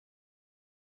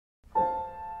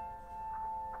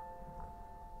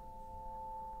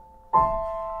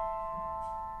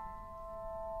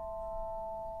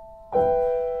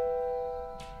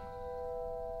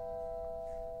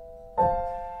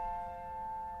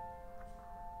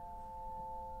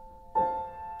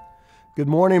Good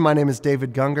morning. My name is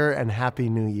David Gunger, and Happy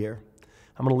New Year.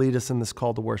 I'm going to lead us in this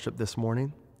call to worship this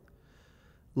morning.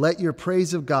 Let your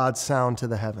praise of God sound to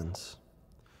the heavens.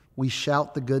 We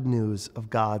shout the good news of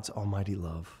God's almighty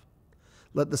love.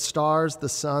 Let the stars, the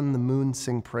sun, the moon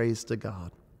sing praise to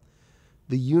God.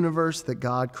 The universe that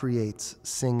God creates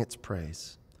sing its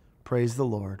praise. Praise the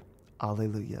Lord.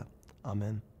 Alleluia.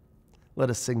 Amen. Let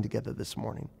us sing together this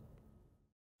morning.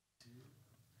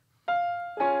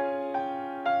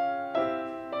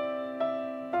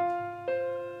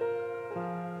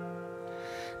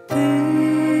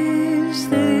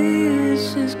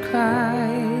 This is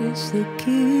Christ the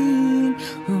King,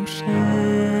 whom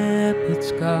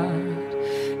shepherds guard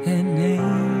and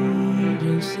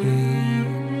angels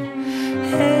sing.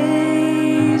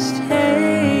 Haste,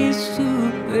 haste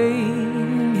to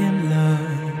bring Him,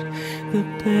 Lord, the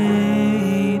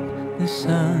babe, the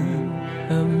Son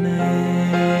of Mary.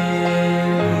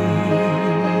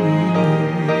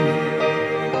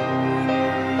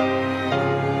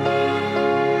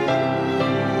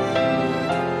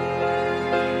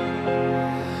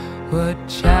 What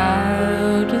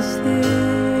child is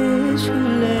this who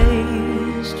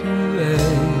lays to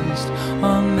rest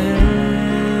on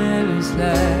Mary's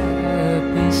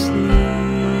lap is sleeping,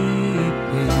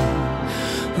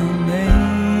 whom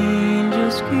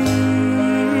angels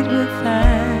greet with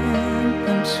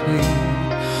anthems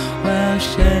sweet, while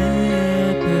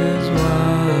shepherds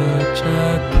watch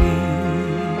our keeping?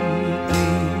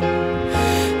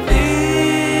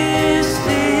 This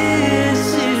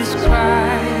is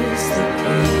Christ the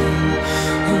King,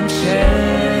 whom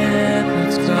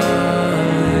shepherds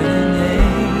guard and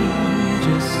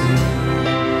angels sing.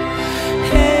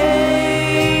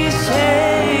 Haste,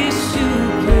 haste to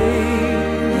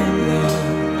bring Him,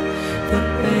 Lord, the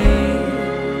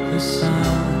babe, the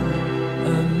Son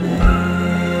of Mary.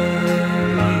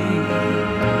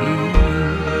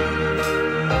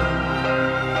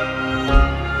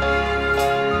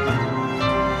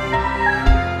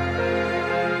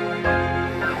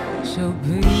 So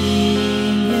bring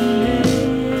Him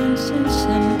incense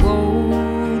and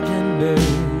gold and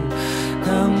myrrh,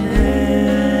 come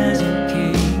as a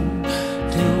King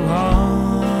to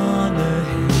honor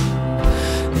Him,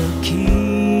 the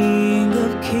King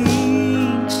of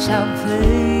Kings.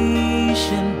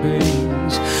 Salvation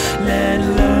brings, let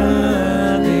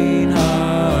loving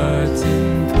hearts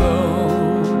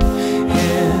enthrone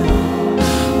Him.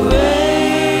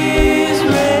 Raise,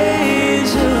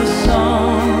 raise a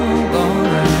song on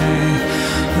high,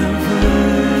 the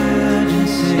Virgin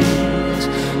sings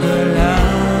her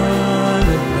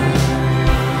lullaby.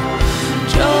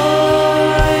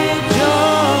 Joy,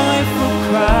 joy, for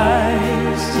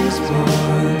Christ is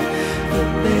born, the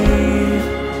babe,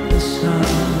 the Son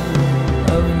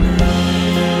of Mary.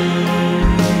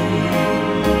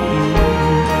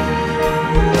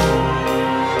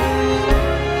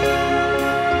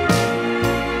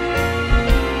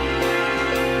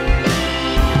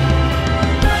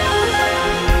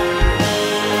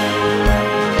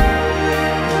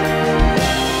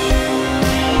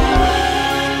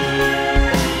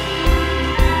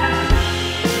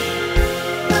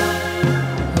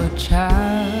 What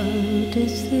child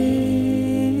is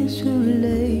this who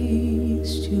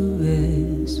lays to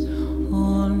rest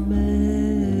on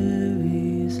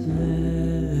Mary's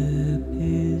lap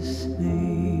is sleeping?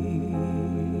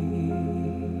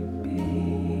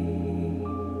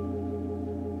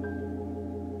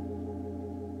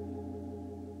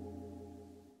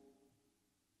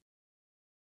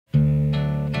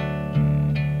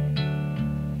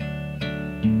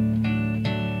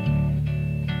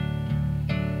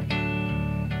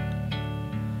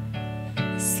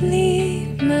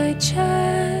 Sleep, my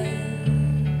child,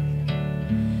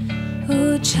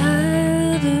 oh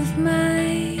child of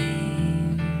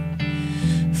mine,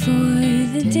 for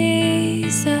the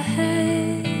days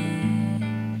ahead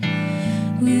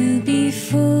will be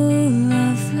full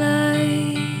of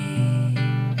light.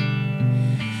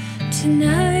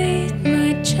 Tonight,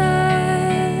 my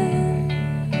child,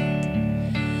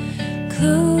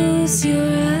 close your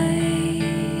eyes.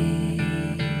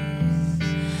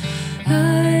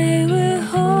 I will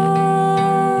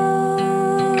hold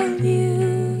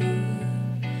you.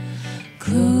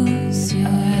 Close your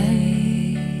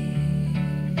eyes.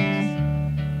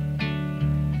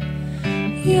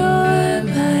 You're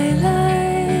my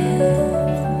life.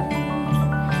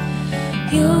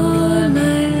 You're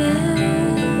my love.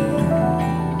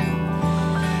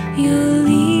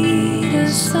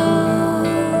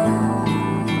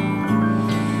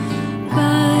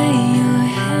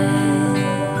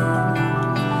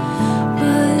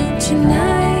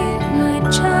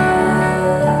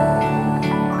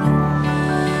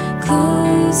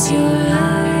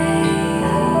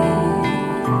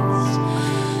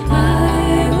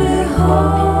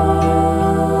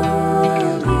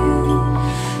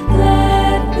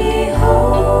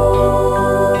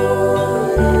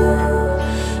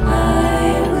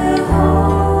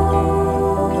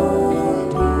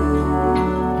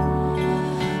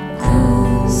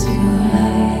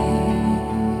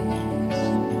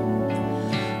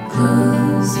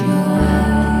 Close your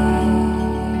eyes.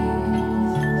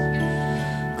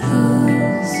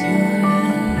 Close your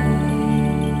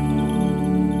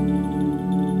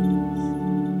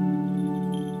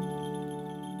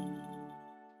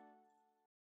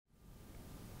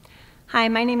Hi,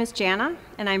 my name is Jana,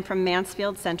 and I'm from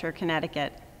Mansfield Center,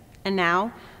 Connecticut. And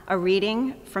now, a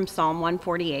reading from Psalm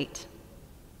 148.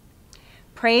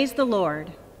 Praise the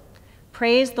Lord.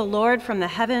 Praise the Lord from the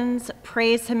heavens.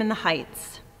 Praise him in the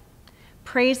heights.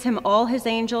 Praise him, all his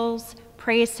angels.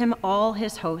 Praise him, all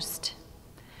his host.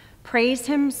 Praise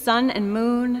him, sun and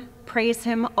moon. Praise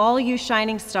him, all you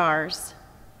shining stars.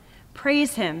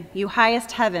 Praise him, you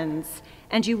highest heavens,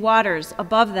 and you waters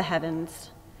above the heavens.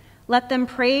 Let them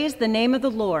praise the name of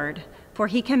the Lord, for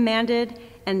he commanded,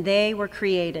 and they were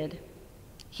created.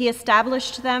 He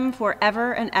established them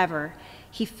forever and ever.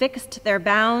 He fixed their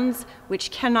bounds, which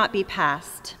cannot be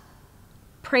passed.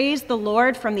 Praise the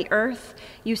Lord from the earth,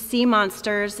 you sea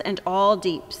monsters and all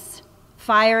deeps.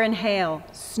 Fire and hail,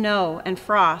 snow and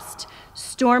frost,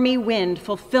 stormy wind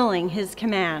fulfilling his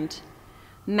command.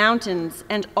 Mountains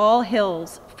and all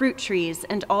hills, fruit trees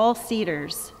and all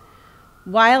cedars.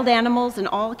 Wild animals and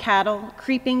all cattle,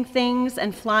 creeping things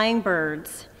and flying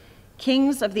birds,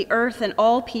 kings of the earth and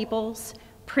all peoples,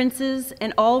 princes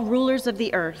and all rulers of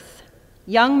the earth,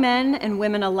 young men and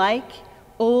women alike,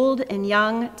 old and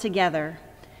young together.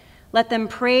 Let them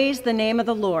praise the name of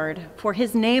the Lord, for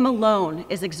his name alone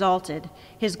is exalted.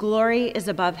 His glory is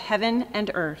above heaven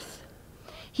and earth.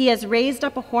 He has raised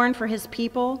up a horn for his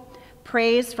people,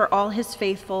 praise for all his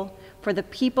faithful, for the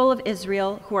people of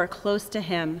Israel who are close to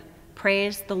him.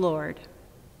 Praise the Lord.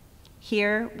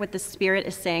 Hear what the Spirit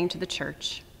is saying to the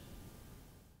church.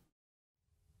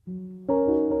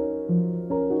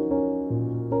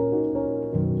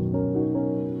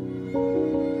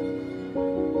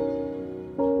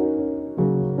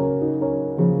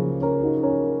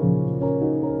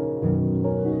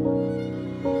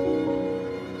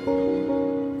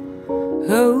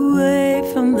 Away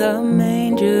from the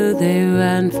manger they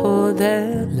ran for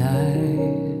their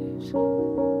lives.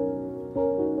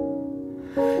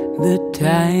 The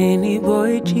tiny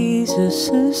boy Jesus'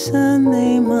 son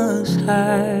they must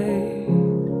hide.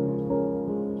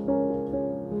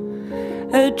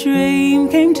 A dream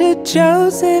came to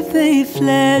Joseph, they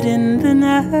fled in the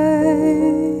night.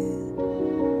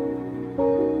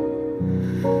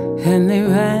 And they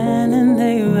ran and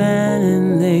they ran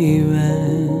and they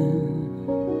ran.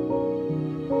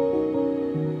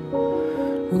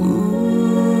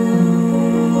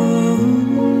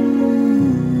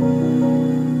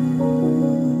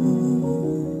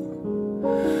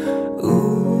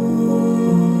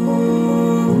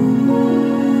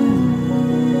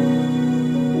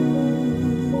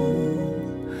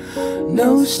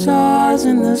 No stars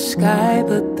in the sky,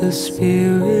 but the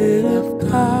Spirit of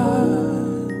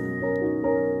God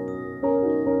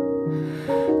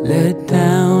led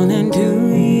down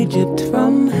into Egypt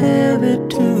from Herod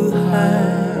to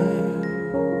hide.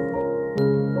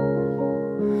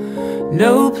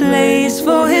 No place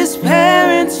for his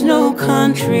parents, no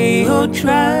country or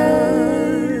tribe.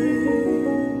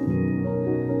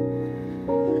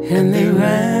 And they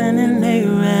ran and they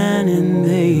ran and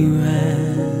they ran.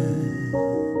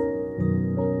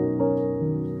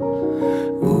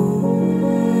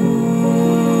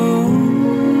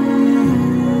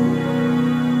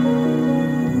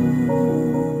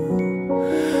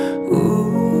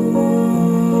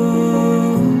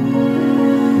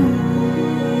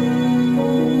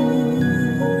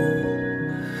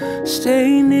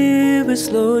 Stay near us,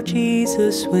 Lord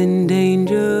Jesus, when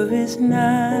danger is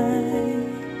nigh,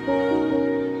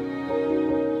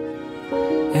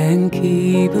 and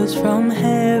keep us from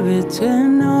Herod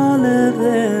and all of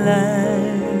their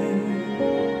lies.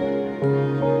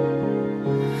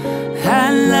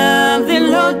 I love thee,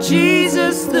 Lord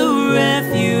Jesus, the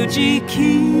refugee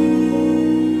King.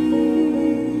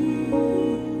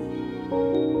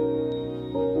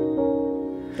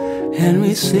 And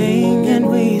we sing and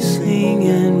we sing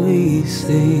and we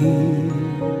sing.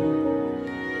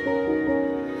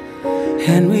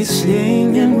 And we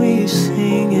sing and we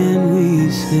sing and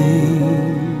we sing.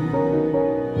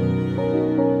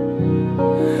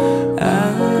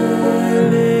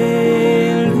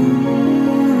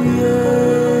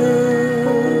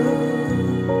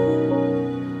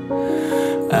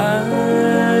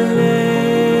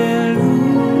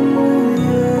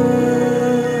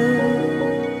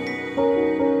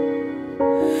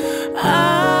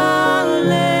 Hallelujah.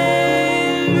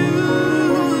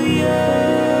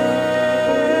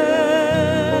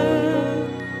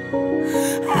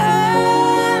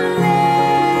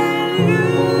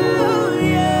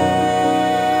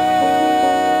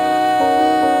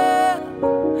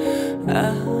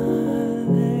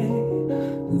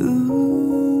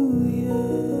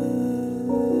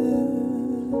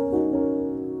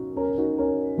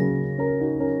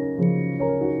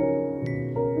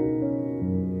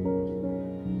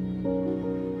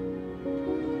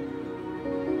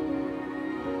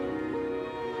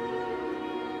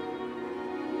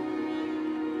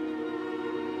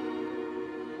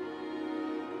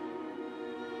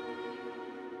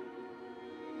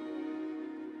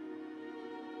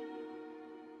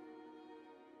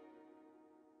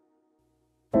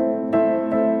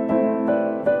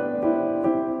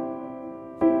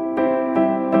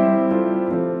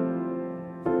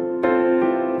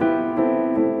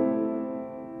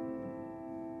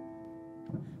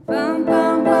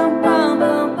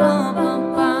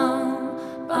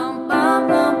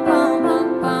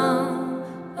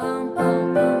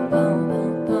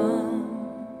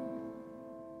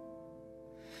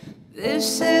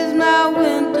 This is my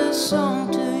winter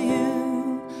song to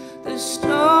you. The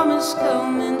storm is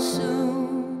coming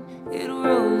soon. It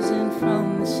rolls in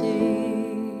from the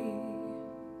sea.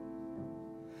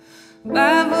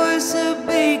 My voice a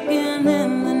beacon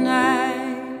in the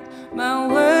night. My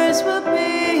words will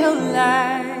be a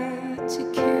light to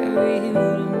carry you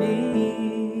to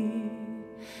me.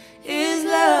 Is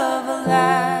love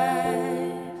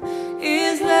alive?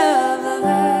 Is love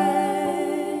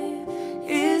alive?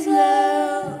 Is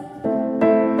love?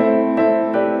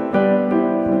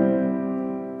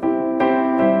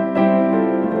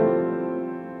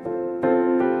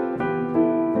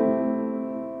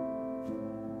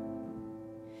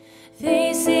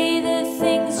 They say that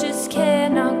things just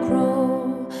cannot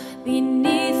grow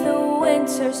beneath the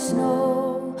winter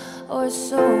snow, or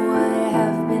so I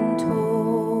have been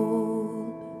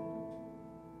told.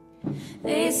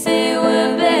 They say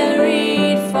we're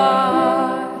buried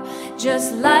far,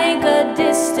 just like a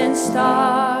distant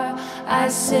star I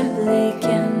simply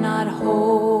cannot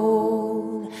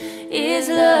hold. Is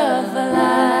love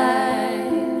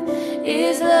alive?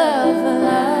 Is love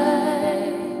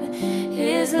alive?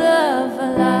 Is love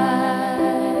alive?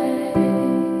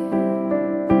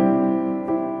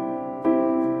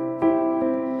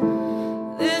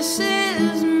 This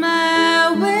is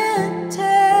my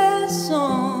winter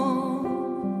song.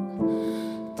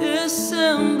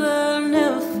 December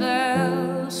never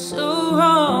felt so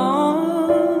wrong,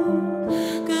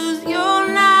 'cause you're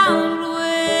not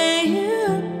where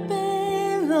you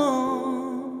belong,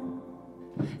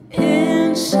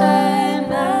 inside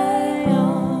my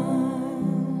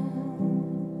arms.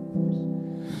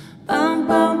 Bum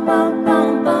bum bum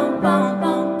bum bum bum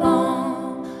bum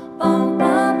bum bum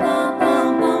bum bum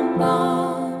bum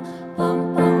bum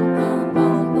bum bum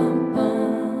bum bum bum.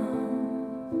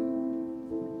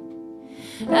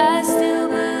 I still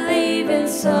believe in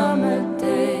summer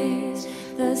days.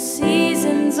 The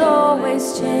seasons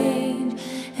always change,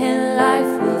 and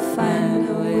life will find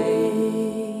a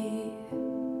way.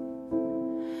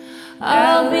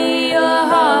 I'll be your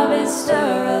harvester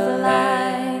of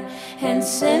light and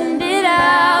send it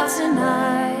out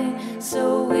tonight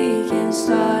so we can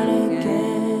start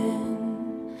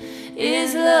again.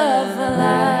 Is love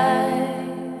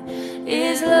alive?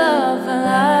 Is love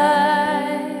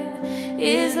alive?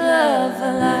 Is love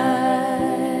alive?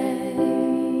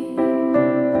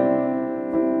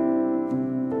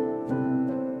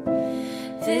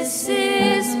 This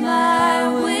is my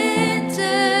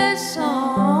winter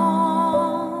song.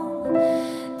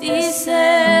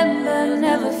 December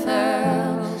never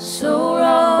felt so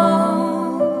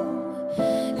wrong,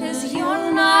 'cause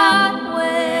you're not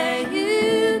where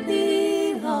you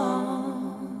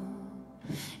belong,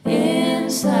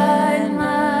 inside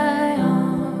my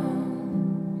arms.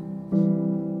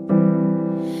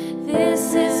 This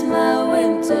is my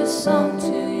winter song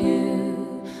to you.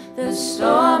 The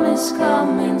storm is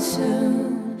coming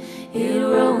soon. It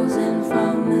rolls in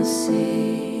from the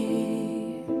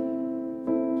sea.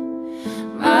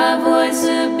 My voice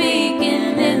a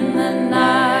beacon in the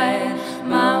night.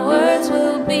 My words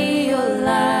will be your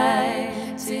light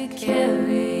to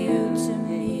carry you to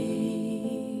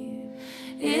me.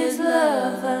 Is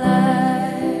love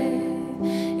alive?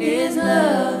 Is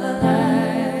love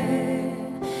alive?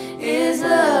 Is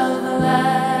love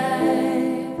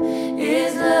alive?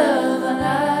 Is love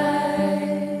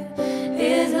alive?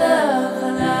 Is love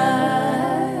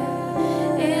alive?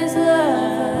 Is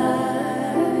love alive?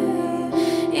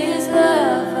 Is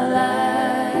love alive?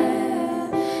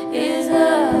 Is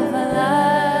love alive?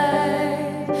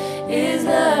 Is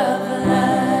love alive?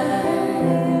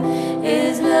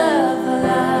 Is love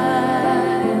alive?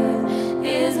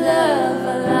 Is love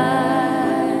alive?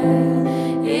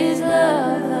 Is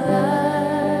love alive?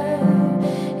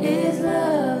 Is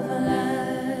love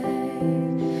alive?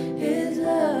 Is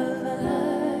love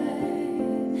alive?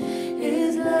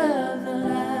 Is love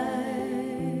alive?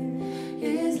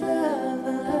 Is love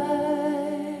alive?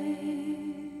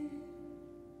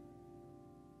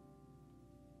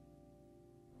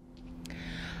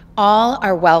 All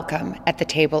are welcome at the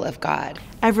table of God.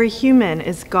 Every human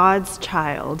is God's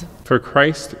child. For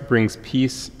Christ brings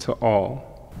peace to all,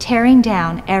 tearing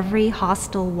down every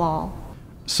hostile wall.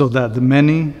 so that the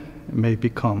many may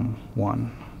become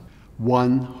one.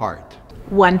 One heart.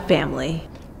 One family.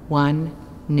 One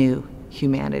new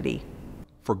humanity.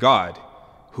 For God,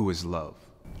 who is love.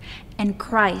 And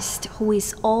Christ, who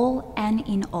is all and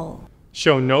in all.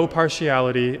 Show no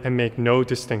partiality and make no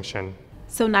distinction.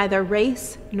 So neither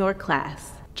race nor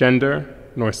class, gender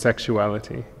nor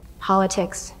sexuality,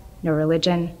 politics nor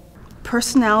religion,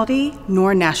 personality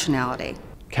nor nationality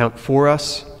count for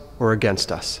us or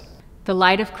against us. The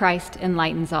light of Christ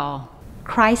enlightens all.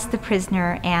 Christ the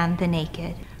prisoner and the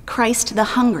naked. Christ the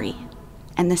hungry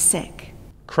and the sick.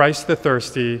 Christ the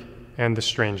thirsty and the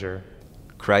stranger.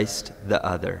 Christ the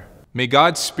other. May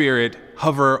God's Spirit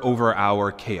hover over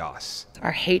our chaos,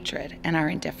 our hatred and our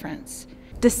indifference.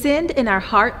 Descend in our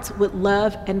hearts with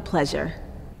love and pleasure.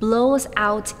 Blow us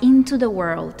out into the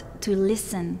world to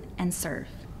listen and serve.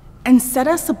 And set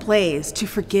us ablaze to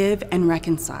forgive and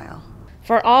reconcile.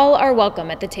 For all are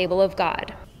welcome at the table of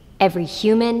God. Every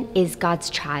human is God's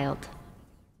child.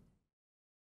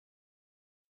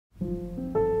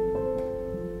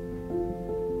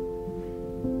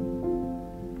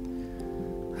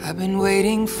 I've been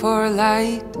waiting for a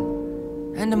light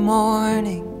and a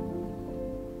morning.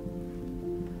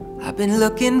 I've been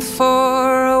looking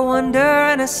for a wonder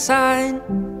and a sign.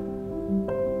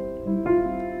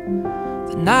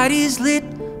 The night is lit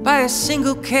by a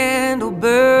single candle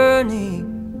burning,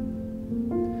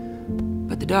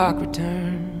 but the dark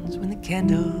returns when the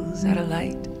candle's out of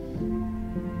light.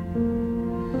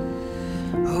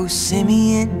 Oh,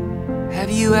 Simeon,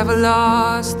 have you ever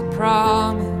lost the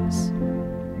promise?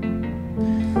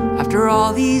 After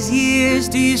all these years,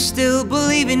 do you still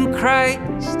believe in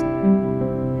Christ?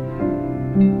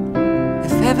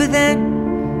 If ever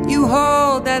then you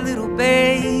hold that little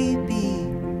baby,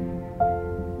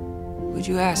 would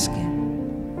you ask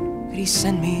him, could he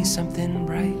send me something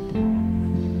bright?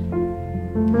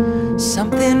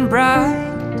 Something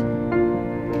bright,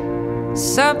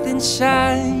 something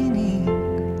shining,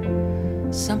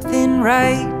 something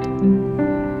right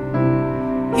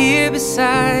here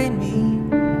beside me.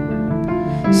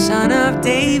 Son of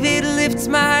David, lift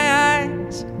my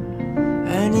eyes.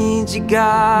 I need you,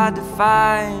 God, to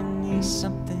find me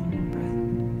something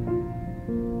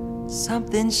bright,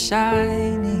 something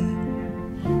shining.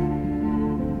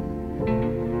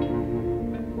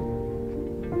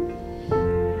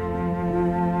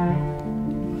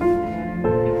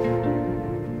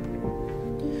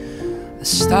 The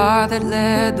star that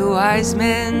led the wise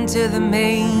men to the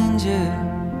manger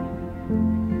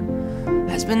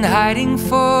has been hiding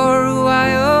for a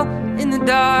while in the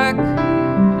dark.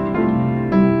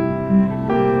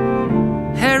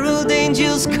 Herald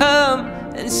angels come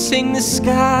and sing the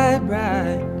sky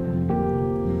bright.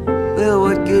 Well,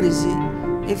 what good is it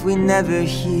if we never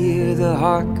hear the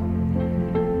hark?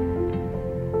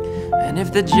 And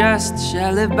if the just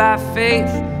shall live by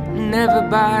faith, never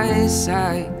by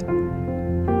sight,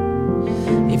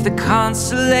 if the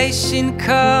consolation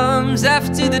comes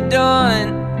after the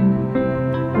dawn,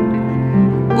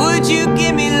 would you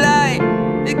give me light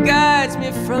that guides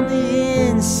me from the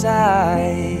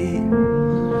inside?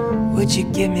 Would you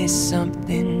give me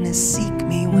something to seek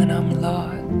me when I'm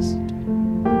lost?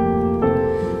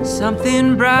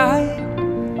 Something bright,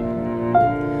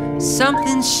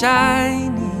 something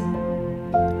shining,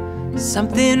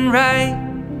 something right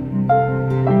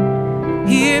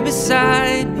here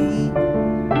beside me.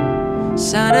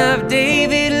 Son of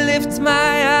David, lift my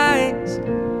eyes.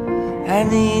 I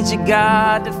need you,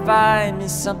 God, to find me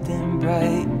something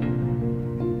bright,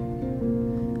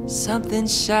 something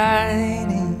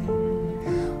shining,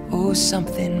 oh,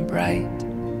 something bright,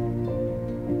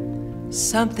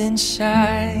 something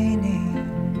shining.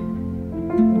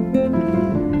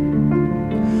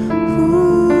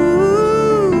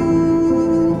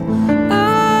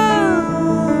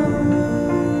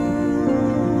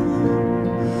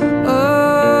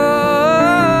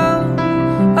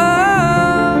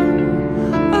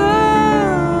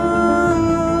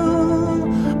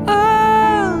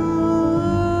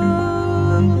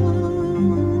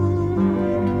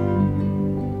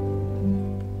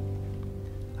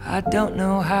 I don't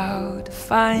know how to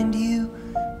find you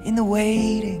in the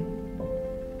waiting.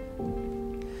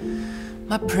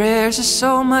 My prayers are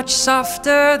so much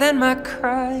softer than my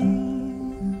cries.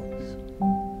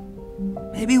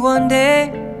 Maybe one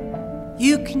day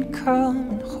you can come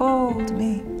and hold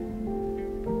me.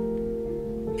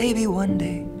 Maybe one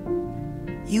day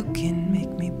you can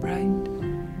make me bright.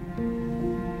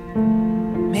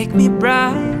 Make me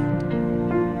bright,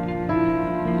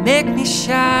 make me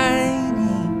shiny,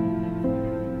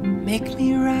 make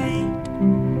me right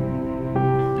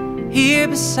here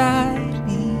beside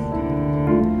me.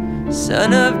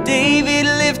 Son of David,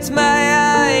 lift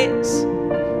my eyes.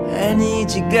 I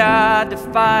need you, God, to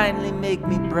finally make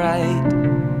me bright,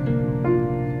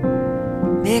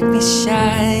 make me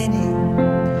shiny,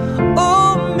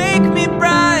 oh, make me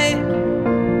bright,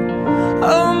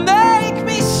 oh, make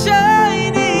me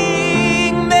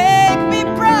shining, make me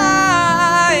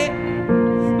bright,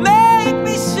 make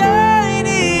me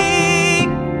shining,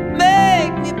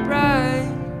 make me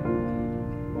bright.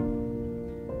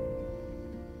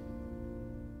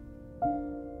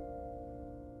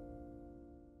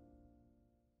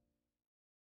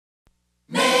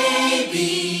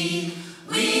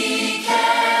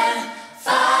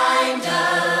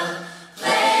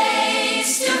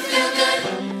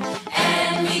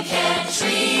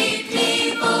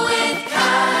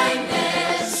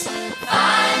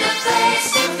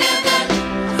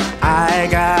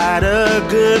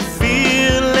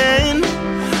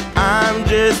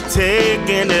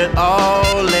 taking it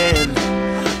all in,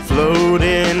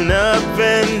 floating up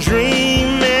and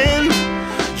dreaming,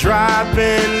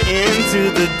 dropping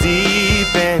into the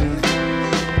deep end.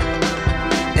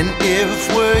 And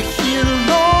if we're here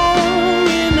long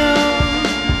enough,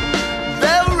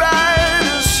 they'll write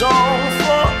a song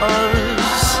for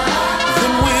us,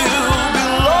 then we'll be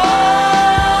lost.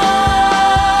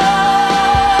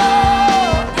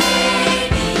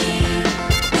 Maybe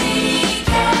we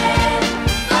can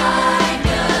find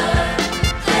a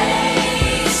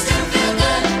place to feel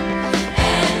good,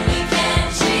 and we can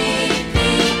treat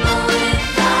people with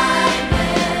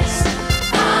kindness.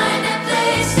 Find a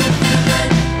place to feel good.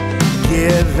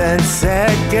 Given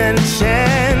second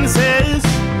chances,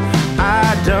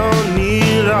 I don't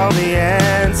need all the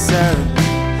answers.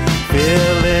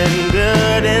 Feeling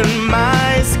good in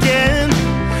my skin,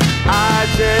 I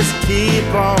just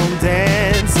keep on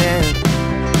dancing.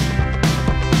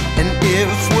 And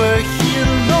if we're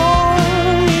here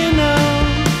long enough,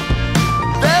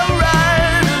 they'll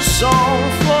write a song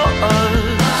for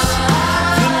us,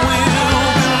 then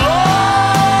we'll be lost.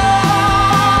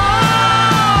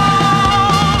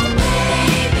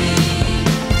 Maybe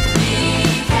we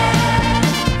can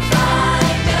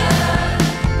find a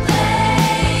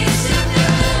place to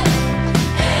feel good,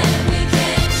 and we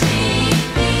can treat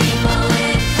people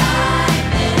with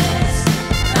kindness.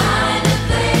 Find a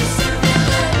place to feel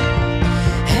good,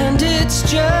 and it's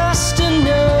just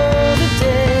another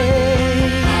day.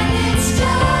 And it's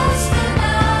just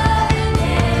another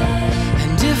day.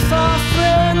 And if our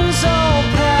friends all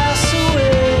pass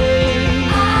away,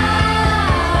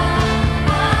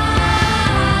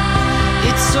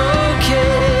 it's okay.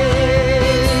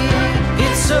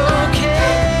 It's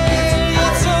okay.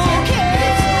 It's okay.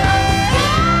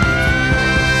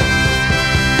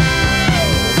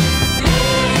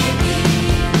 Maybe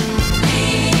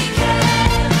we can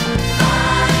find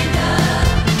a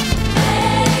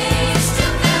place to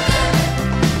feel good,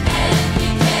 and we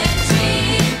can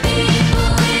treat people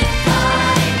with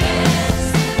kindness.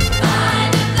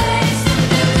 Find a place to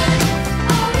feel good.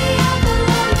 All we ever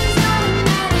want is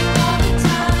automatic all the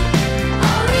time.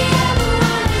 All we ever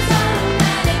want is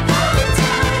automatic all the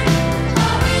time.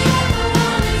 All we ever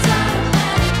want is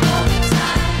automatic all the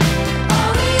time.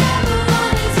 All we ever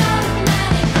want is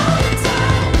automatic all the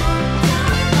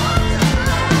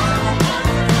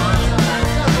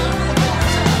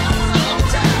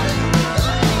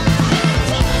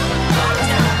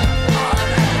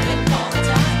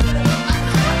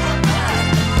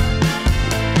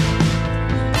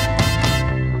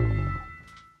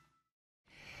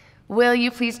Will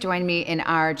you please join me in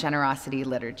our generosity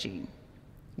liturgy?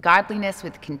 Godliness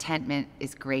with contentment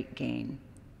is great gain.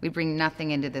 We bring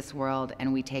nothing into this world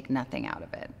and we take nothing out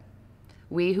of it.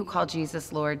 We who call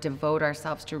Jesus Lord devote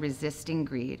ourselves to resisting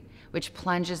greed, which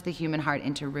plunges the human heart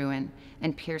into ruin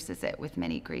and pierces it with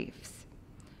many griefs.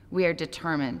 We are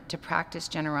determined to practice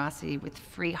generosity with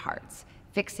free hearts,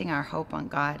 fixing our hope on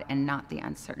God and not the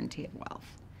uncertainty of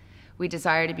wealth. We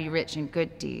desire to be rich in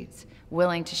good deeds,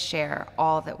 willing to share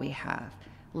all that we have,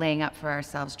 laying up for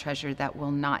ourselves treasure that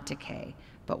will not decay,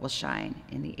 but will shine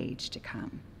in the age to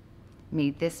come.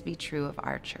 May this be true of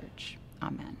our church.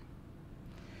 Amen.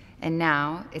 And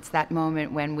now it's that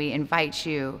moment when we invite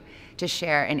you to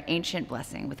share an ancient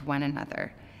blessing with one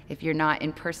another. If you're not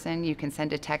in person, you can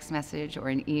send a text message or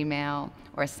an email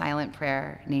or a silent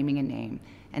prayer naming a name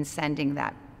and sending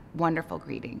that wonderful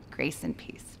greeting, grace and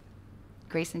peace.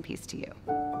 Grace and peace to you.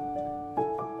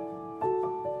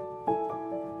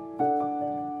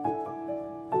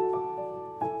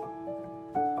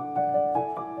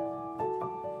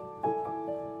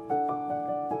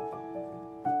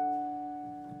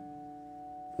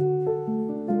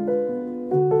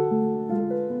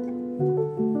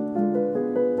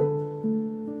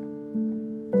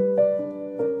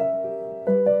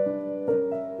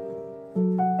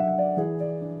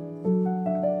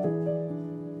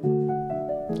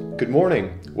 Good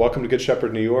morning. Welcome to Good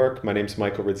Shepherd, New York. My name is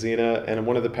Michael Radzina, and I'm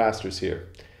one of the pastors here.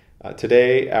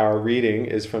 Today, our reading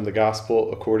is from the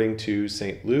Gospel according to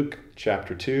St. Luke,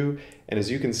 chapter 2. And as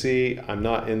you can see, I'm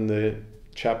not in the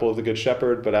Chapel of the Good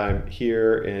Shepherd, but I'm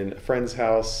here in a friend's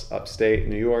house upstate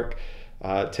New York,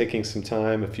 taking some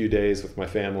time, a few days with my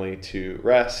family to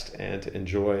rest and to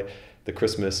enjoy the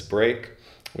Christmas break.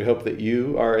 We hope that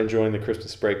you are enjoying the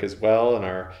Christmas break as well and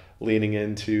are leaning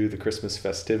into the Christmas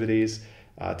festivities.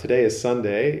 Today is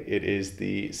Sunday. It is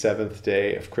the 7th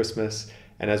day of Christmas.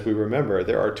 And as we remember,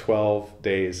 there are 12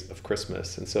 days of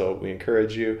Christmas. And so we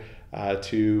encourage you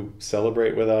to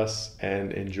celebrate with us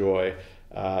and enjoy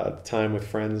time with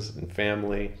friends and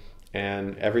family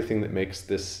and everything that makes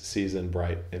this season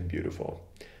bright and beautiful.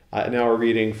 Now a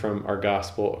reading from our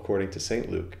Gospel according to St.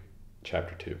 Luke,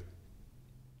 chapter 2.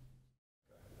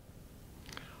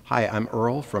 Hi, I'm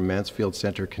Earl from Mansfield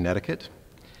Center, Connecticut,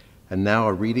 and now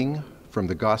a reading from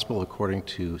the Gospel according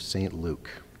to St. Luke.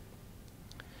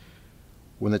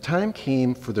 When the time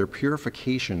came for their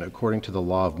purification according to the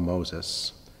law of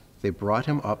Moses, they brought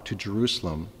him up to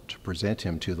Jerusalem to present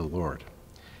him to the Lord.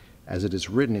 As it is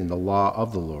written in the law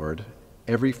of the Lord,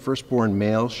 every firstborn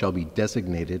male shall be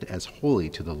designated as holy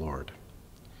to the Lord.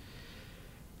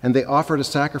 And they offered a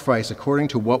sacrifice according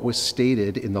to what was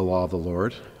stated in the law of the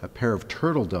Lord, a pair of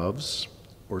turtle doves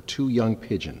or 2 young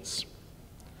pigeons.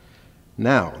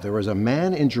 Now there was a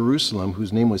man in Jerusalem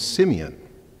whose name was Simeon.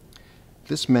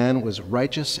 This man was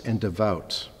righteous and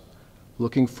devout,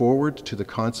 looking forward to the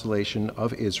consolation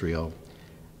of Israel,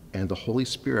 and the Holy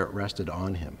Spirit rested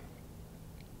on him.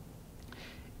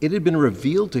 It had been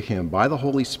revealed to him by the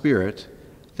Holy Spirit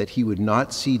that he would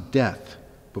not see death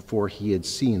before he had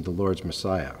seen the Lord's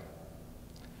Messiah.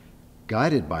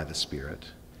 Guided by the Spirit,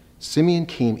 Simeon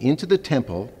came into the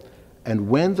temple, and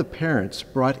when the parents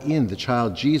brought in the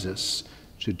child Jesus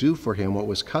to do for him what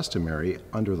was customary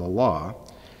under the law,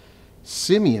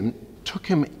 Simeon took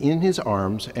him in his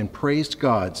arms and praised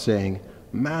God, saying,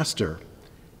 "Master,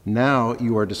 now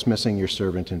you are dismissing your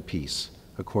servant in peace,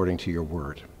 according to your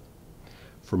word.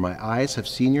 For my eyes have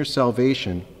seen your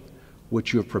salvation,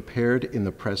 which you have prepared in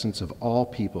the presence of all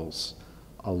peoples,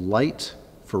 a light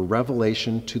for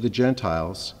revelation to the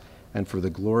Gentiles and for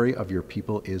the glory of your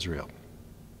people Israel."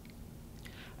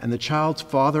 And the child's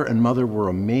father and mother were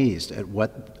amazed at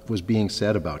what was being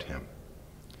said about him.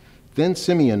 Then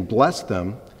Simeon blessed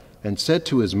them and said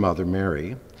to his mother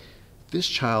Mary, "This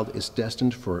child is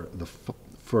destined for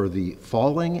the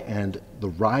falling and the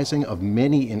rising of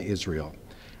many in Israel,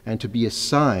 and to be a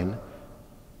sign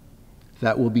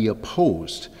that will be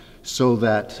opposed, so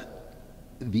that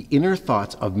the inner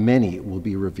thoughts of many will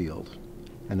be revealed,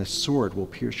 and a sword will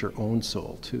pierce your own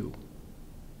soul too."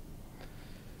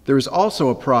 There is also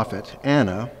a prophet,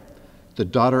 Anna, the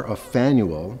daughter of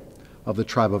Phanuel of the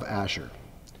tribe of Asher.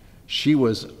 She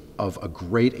was of a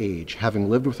great age, having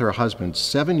lived with her husband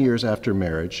 7 years after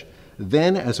marriage,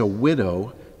 then as a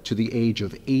widow to the age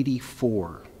of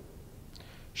 84.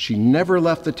 She never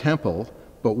left the temple,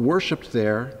 but worshiped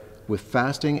there with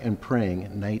fasting and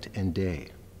praying night and day.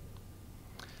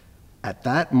 At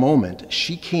that moment,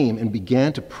 she came and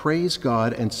began to praise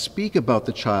God and speak about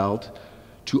the child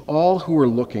to all who were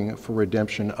looking for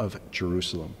redemption of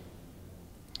Jerusalem.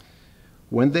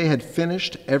 When they had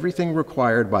finished everything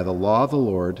required by the law of the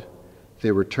Lord,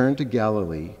 they returned to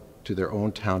Galilee, to their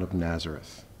own town of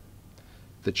Nazareth.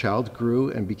 The child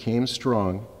grew and became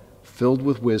strong, filled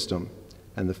with wisdom,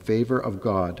 and the favor of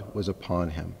God was upon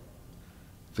him.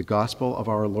 The gospel of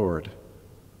our Lord.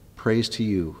 Praise to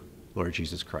you, Lord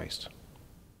Jesus Christ.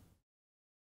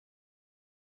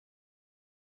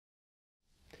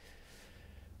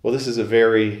 Well, this is a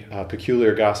very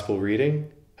peculiar gospel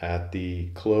reading at the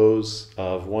close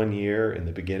of one year in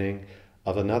the beginning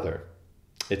of another.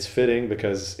 It's fitting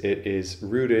because it is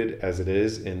rooted, as it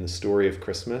is, in the story of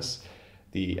Christmas,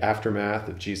 the aftermath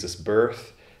of Jesus'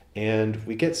 birth, and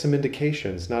we get some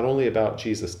indications not only about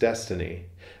Jesus' destiny,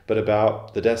 but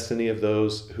about the destiny of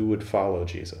those who would follow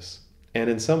Jesus. And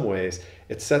in some ways,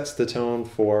 it sets the tone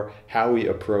for how we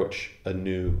approach a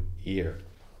new year.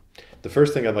 The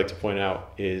first thing I'd like to point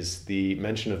out is the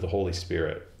mention of the Holy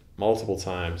Spirit multiple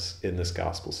times in this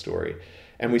gospel story.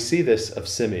 And we see this of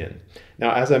Simeon.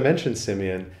 Now, as I mentioned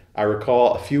Simeon, I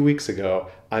recall a few weeks ago,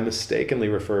 I mistakenly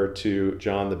referred to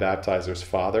John the Baptizer's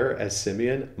father as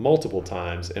Simeon multiple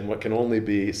times in what can only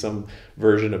be some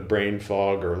version of brain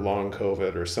fog or long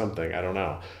COVID or something, I don't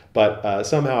know. But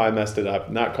somehow I messed it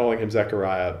up, not calling him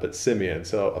Zechariah, but Simeon.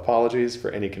 So apologies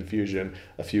for any confusion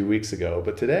a few weeks ago.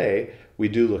 But today, we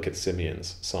do look at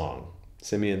Simeon's song,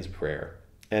 Simeon's prayer.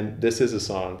 And this is a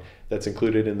song that's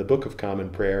included in the Book of Common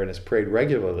Prayer and is prayed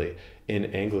regularly in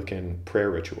Anglican prayer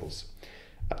rituals.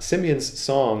 Simeon's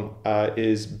song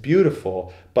is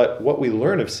beautiful, but what we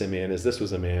learn of Simeon is this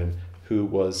was a man who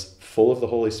was full of the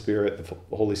Holy Spirit.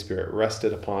 The Holy Spirit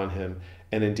rested upon him,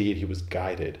 and indeed he was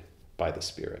guided by the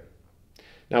Spirit.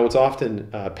 Now, what's often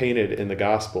painted in the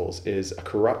Gospels is a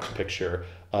corrupt picture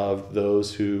of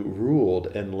those who ruled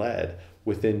and led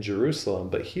within Jerusalem,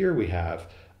 but here we have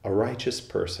a righteous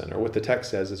person, or what the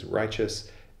text says is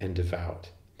righteous and devout.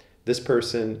 This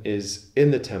person is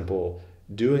in the temple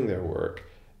doing their work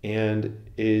and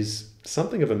is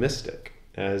something of a mystic,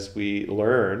 as we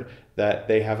learn that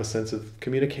they have a sense of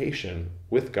communication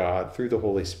with God through the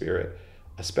Holy Spirit,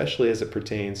 especially as it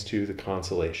pertains to the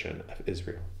consolation of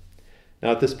Israel.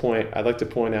 Now, at this point, I'd like to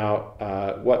point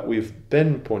out what we've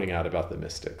been pointing out about the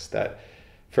mystics, that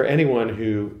for anyone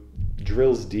who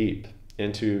drills deep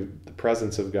into the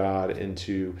presence of God,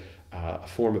 into a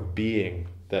form of being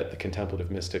that the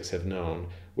contemplative mystics have known,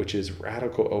 which is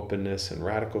radical openness and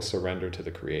radical surrender to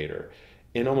the Creator,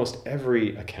 in almost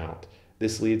every account,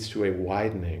 this leads to a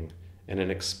widening and an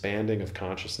expanding of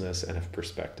consciousness and of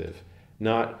perspective,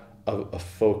 not a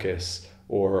focus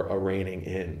or a reining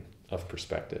in of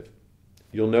perspective.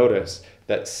 You'll notice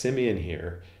that Simeon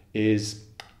here is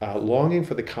longing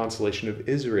for the consolation of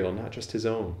Israel, not just his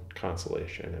own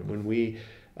consolation. And when we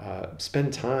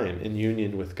spend time in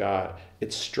union with God,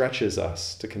 it stretches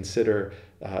us to consider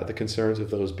the concerns of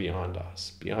those beyond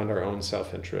us, beyond our own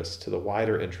self-interest, to the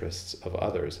wider interests of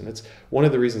others. And it's one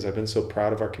of the reasons I've been so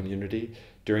proud of our community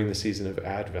during the season of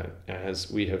Advent,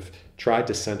 as we have tried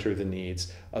to center the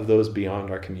needs of those beyond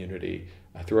our community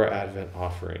through our Advent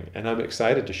offering. And I'm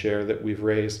excited to share that we've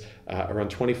raised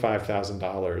around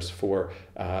 $25,000 for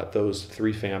those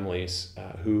 3 families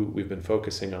who we've been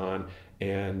focusing on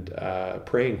and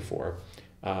praying for,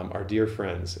 our dear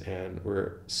friends. And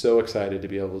we're so excited to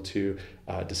be able to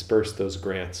disperse those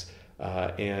grants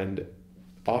and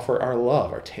offer our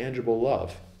love, our tangible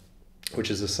love,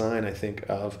 which is a sign, I think,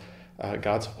 of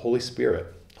God's Holy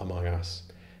Spirit among us.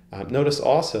 Notice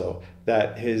also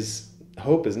that his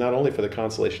hope is not only for the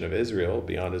consolation of Israel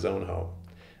beyond his own hope,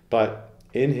 but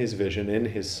in his vision, in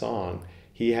his song,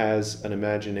 he has an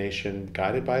imagination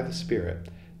guided by the Spirit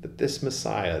that this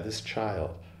Messiah, this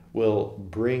child, will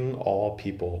bring all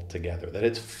people together, that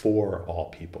it's for all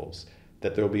peoples,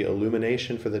 that there will be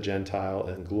illumination for the Gentile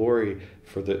and glory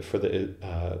for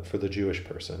the Jewish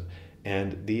person,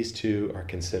 and these two are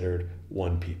considered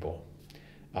one people.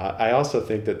 I also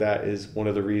think that that is one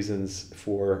of the reasons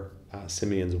for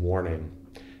Simeon's warning.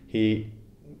 He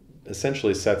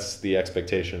essentially sets the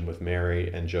expectation with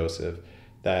Mary and Joseph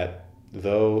that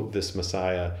though this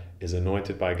Messiah is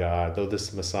anointed by God, though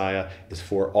this Messiah is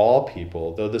for all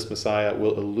people, though this Messiah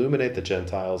will illuminate the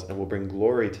Gentiles and will bring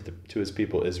glory to his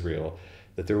people Israel,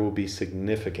 that there will be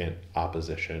significant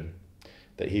opposition,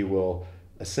 that he will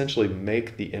essentially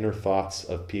make the inner thoughts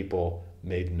of people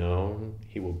made known,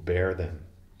 he will bear them.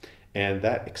 And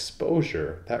that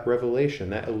exposure, that revelation,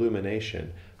 that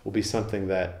illumination will be something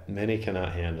that many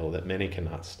cannot handle, that many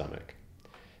cannot stomach.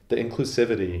 The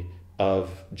inclusivity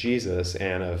of Jesus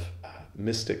and of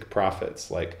mystic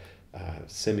prophets like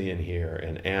Simeon here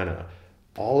and Anna,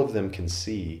 all of them can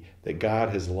see that God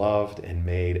has loved and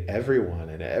made everyone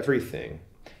and everything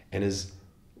and is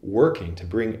working to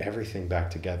bring everything back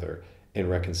together in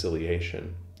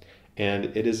reconciliation. And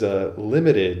it is a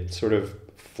limited sort of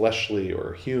fleshly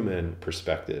or human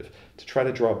perspective to try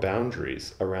to draw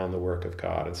boundaries around the work of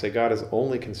God and say God is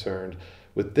only concerned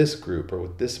with this group or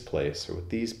with this place or with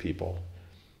these people.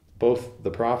 Both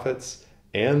the prophets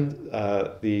and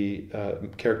the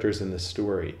characters in this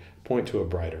story point to a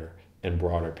brighter and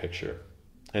broader picture.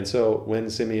 And so when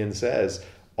Simeon says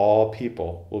all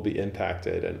people will be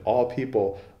impacted and all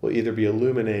people will either be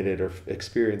illuminated or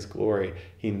experience glory,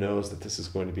 he knows that this is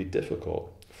going to be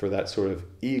difficult for that sort of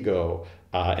ego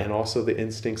and also the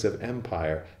instincts of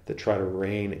empire that try to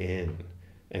rein in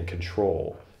and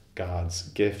control God's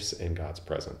gifts and God's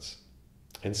presence.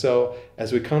 And so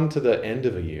as we come to the end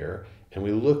of a year and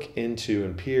we look into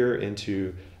and peer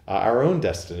into our own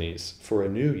destinies for a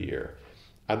new year,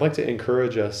 I'd like to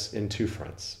encourage us in 2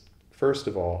 fronts. First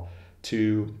of all,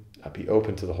 to be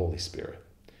open to the Holy Spirit,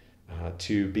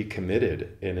 to be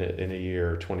committed in a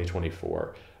year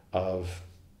 2024 of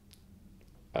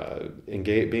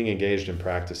being engaged in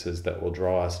practices that will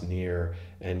draw us near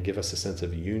and give us a sense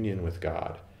of union with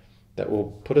God, that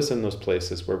will put us in those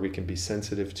places where we can be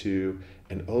sensitive to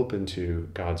and open to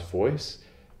God's voice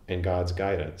and God's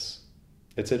guidance.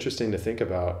 It's interesting to think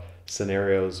about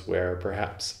scenarios where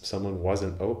perhaps someone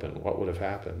wasn't open. What would have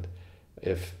happened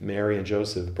if Mary and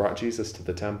Joseph brought Jesus to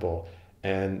the temple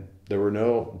and there were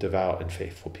no devout and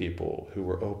faithful people who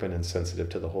were open and sensitive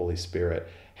to the Holy Spirit?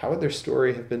 How would their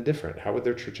story have been different? How would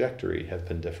their trajectory have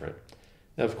been different?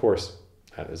 And of course,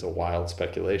 that is a wild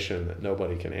speculation that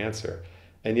nobody can answer.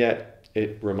 And yet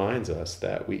it reminds us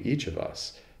that we, each of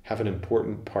us, have an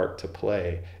important part to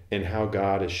play in how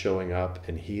God is showing up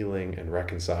and healing and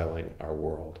reconciling our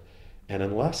world. And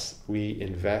unless we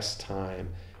invest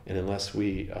time and unless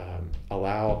we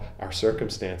allow our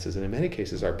circumstances, and in many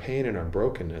cases our pain and our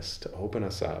brokenness, to open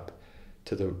us up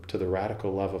to the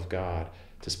radical love of God,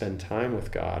 to spend time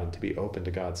with God and to be open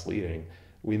to God's leading,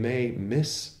 we may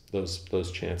miss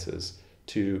those chances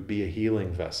to be a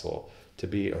healing vessel, to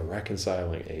be a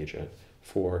reconciling agent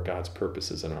for God's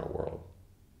purposes in our world.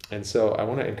 And so I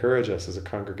want to encourage us as a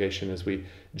congregation as we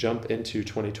jump into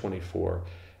 2024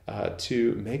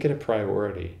 to make it a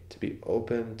priority to be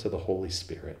open to the Holy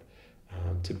Spirit,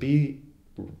 to be,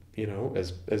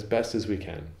 as best as we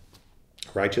can,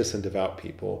 righteous and devout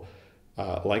people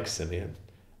like Simeon,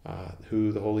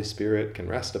 who the Holy Spirit can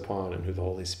rest upon and who the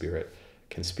Holy Spirit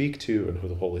can speak to and who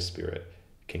the Holy Spirit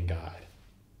can guide.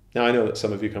 Now, I know that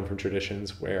some of you come from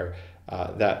traditions where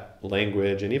that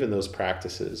language and even those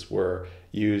practices were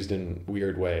used in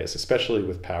weird ways, especially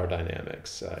with power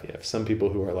dynamics. You have some people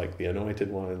who are like the anointed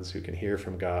ones who can hear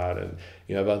from God, and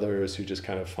you have others who just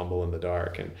kind of fumble in the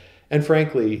dark. And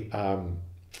frankly,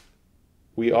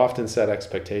 we often set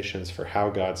expectations for how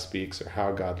God speaks or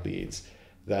how God leads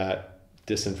that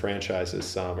disenfranchises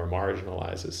some or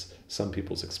marginalizes some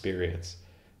people's experience.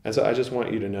 And so I just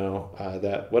want you to know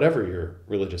that whatever your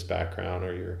religious background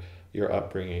or your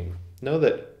upbringing, know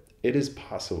that it is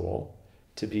possible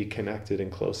to be connected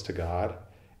and close to God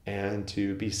and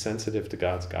to be sensitive to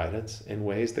God's guidance in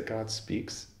ways that God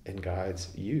speaks and guides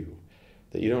you.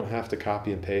 That you don't have to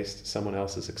copy and paste someone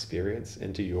else's experience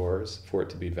into yours for it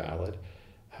to be valid.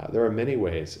 There are many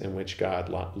ways in which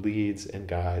God leads and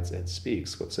guides and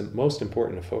speaks. What's most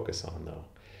important to focus on, though,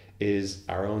 is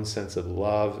our own sense of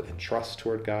love and trust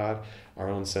toward God, our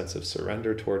own sense of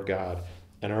surrender toward God,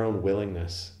 and our own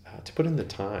willingness to put in the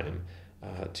time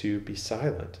to be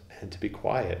silent and to be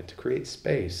quiet, to create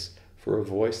space for a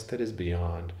voice that is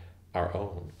beyond our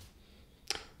own.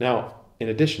 Now, in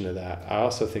addition to that, I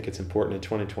also think it's important in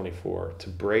 2024 to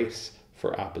brace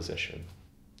for opposition,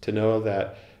 to know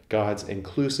that God's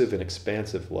inclusive and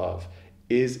expansive love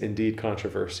is indeed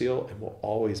controversial and will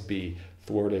always be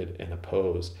thwarted and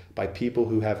opposed by people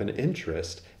who have an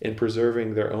interest in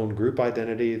preserving their own group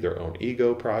identity, their own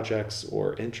ego projects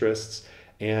or interests,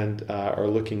 and are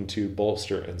looking to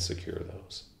bolster and secure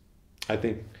those. I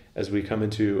think as we come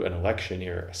into an election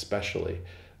year especially,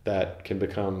 that can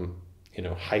become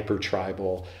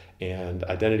hyper-tribal, and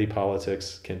identity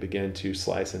politics can begin to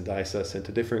slice and dice us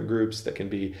into different groups that can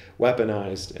be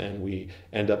weaponized, and we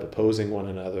end up opposing one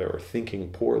another or thinking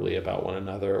poorly about one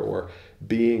another or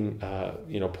being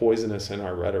poisonous in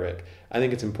our rhetoric. I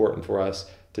think it's important for us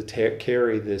to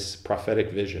carry this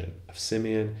prophetic vision of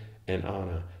Simeon and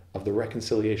Anna of the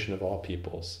reconciliation of all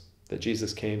peoples, that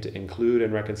Jesus came to include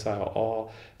and reconcile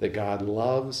all, that God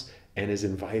loves and is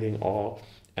inviting all,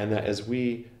 and that as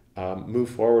we move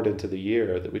forward into the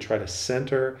year, that we try to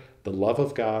center the love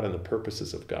of God and the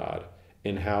purposes of God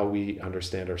in how we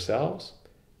understand ourselves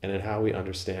and in how we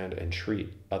understand and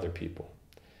treat other people.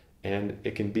 And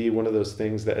it can be one of those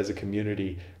things that as a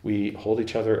community, we hold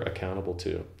each other accountable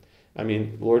to. I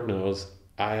mean, Lord knows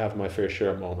I have my fair share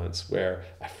of moments where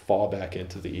I fall back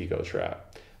into the ego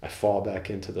trap. I fall back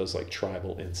into those like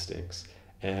tribal instincts.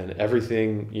 And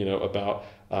everything, about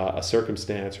a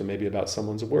circumstance or maybe about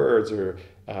someone's words or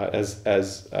as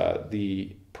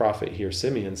the prophet here,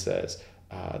 Simeon, says,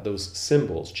 those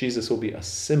symbols. Jesus will be a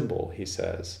symbol, he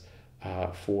says,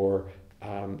 for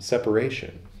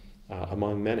separation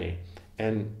among many.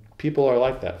 And people are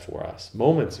like that for us.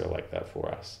 Moments are like that for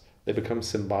us. They become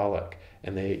symbolic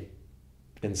and they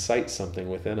incite something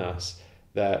within us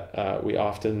that we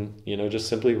often, just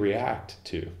simply react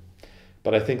to.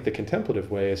 But I think the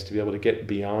contemplative way is to be able to get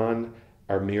beyond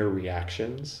our mere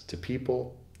reactions to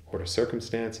people or to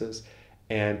circumstances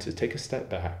and to take a step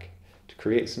back, to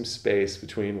create some space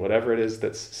between whatever it is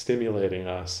that's stimulating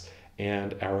us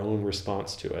and our own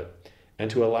response to it,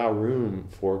 and to allow room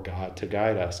for God to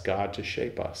guide us, God to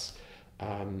shape us.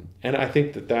 And I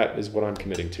think that is what I'm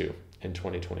committing to in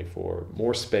 2024,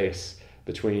 more space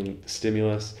between the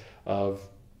stimulus of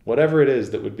whatever it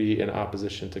is that would be in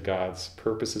opposition to God's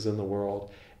purposes in the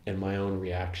world and my own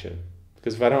reaction.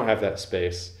 Because if I don't have that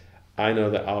space, I know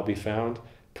that I'll be found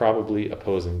probably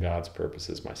opposing God's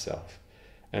purposes myself.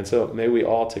 And so may we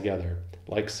all together,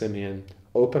 like Simeon,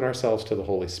 open ourselves to the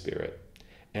Holy Spirit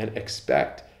and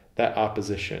expect that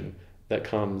opposition that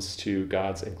comes to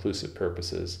God's inclusive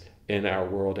purposes in our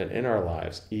world and in our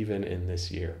lives, even in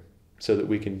this year, so that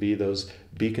we can be those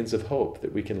beacons of hope,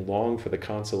 that we can long for the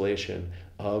consolation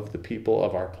of the people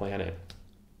of our planet.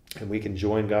 And we can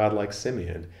join God like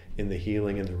Simeon in the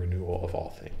healing and the renewal of all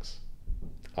things.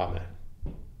 Amen.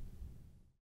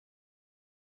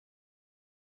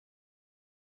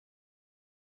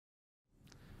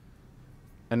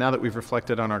 And now that we've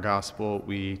reflected on our gospel,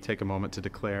 we take a moment to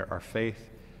declare our faith.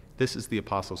 This is the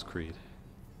Apostles' Creed.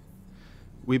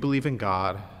 We believe in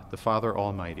God, the Father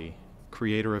Almighty,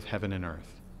 creator of heaven and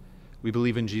earth. We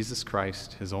believe in Jesus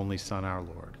Christ, his only Son, our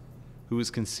Lord, who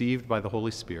was conceived by the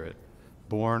Holy Spirit,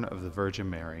 born of the Virgin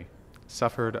Mary,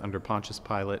 suffered under Pontius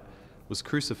Pilate, was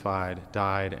crucified,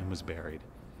 died, and was buried.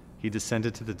 He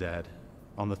descended to the dead.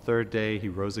 On the third day he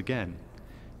rose again.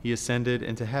 He ascended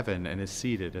into heaven and is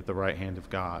seated at the right hand of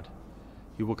God.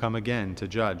 He will come again to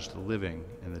judge the living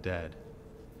and the dead.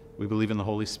 We believe in the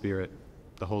Holy Spirit,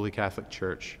 the Holy Catholic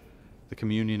Church, the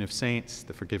communion of saints,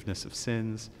 the forgiveness of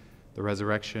sins, the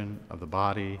resurrection of the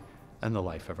body, and the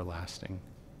life everlasting.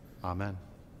 Amen.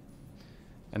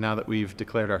 And now that we've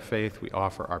declared our faith, we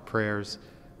offer our prayers.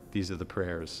 These are the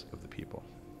prayers of the people.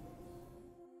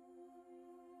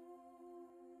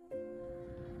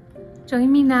 Join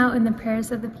me now in the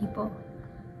prayers of the people.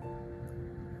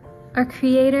 Our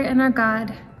Creator and our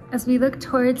God, as we look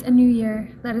towards a new year,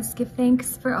 let us give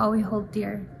thanks for all we hold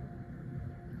dear.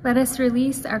 Let us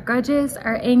release our grudges,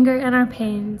 our anger, and our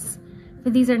pains,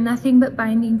 for these are nothing but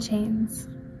binding chains.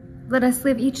 Let us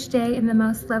live each day in the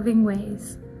most loving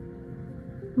ways.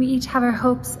 We each have our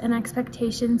hopes and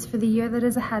expectations for the year that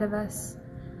is ahead of us,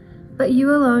 but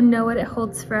you alone know what it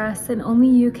holds for us, and only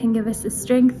you can give us the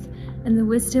strength and the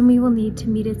wisdom we will need to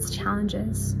meet its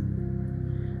challenges.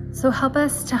 So help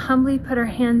us to humbly put our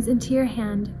hands into your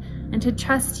hand and to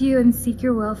trust you and seek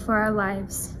your will for our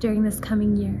lives during this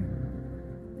coming year.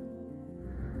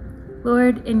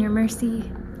 Lord, in your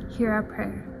mercy, hear our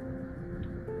prayer.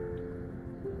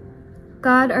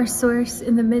 God, our source,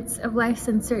 in the midst of life's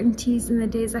uncertainties in the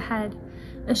days ahead,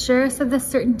 assure us of the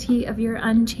certainty of your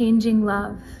unchanging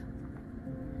love.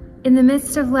 In the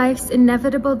midst of life's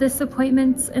inevitable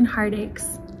disappointments and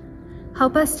heartaches,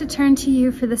 help us to turn to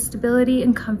you for the stability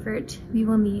and comfort we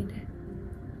will need.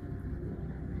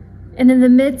 And in the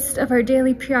midst of our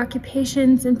daily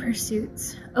preoccupations and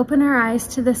pursuits, open our eyes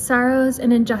to the sorrows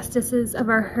and injustices of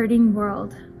our hurting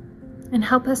world, and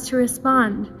help us to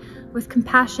respond with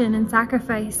compassion and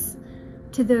sacrifice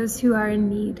to those who are in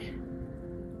need.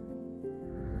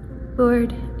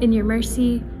 Lord, in your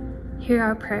mercy, hear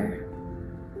our prayer.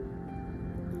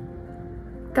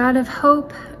 God of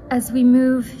hope, as we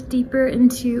move deeper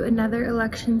into another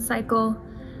election cycle,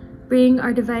 bring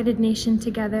our divided nation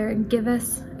together and give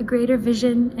us a greater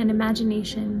vision and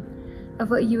imagination of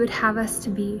what you would have us to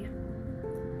be.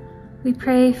 We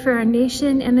pray for our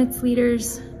nation and its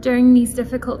leaders during these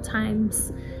difficult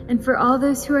times, and for all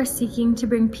those who are seeking to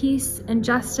bring peace and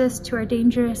justice to our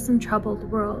dangerous and troubled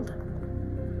world.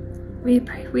 We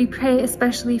pray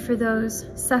especially for those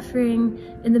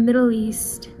suffering in the Middle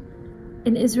East,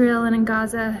 in Israel and in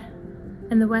Gaza,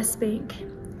 and the West Bank,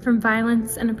 from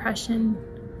violence and oppression.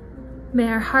 May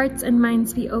our hearts and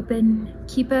minds be open,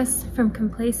 keep us from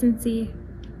complacency,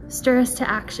 stir us to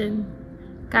action,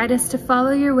 guide us to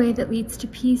follow your way that leads to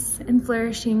peace and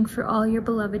flourishing for all your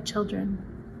beloved children.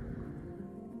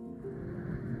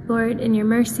 Lord, in your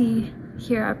mercy,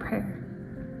 hear our prayer.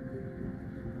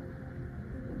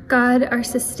 God, our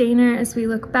sustainer, as we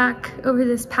look back over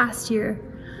this past year,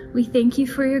 we thank you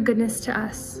for your goodness to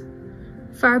us,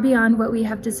 far beyond what we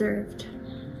have deserved.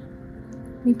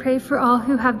 We pray for all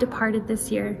who have departed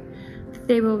this year, that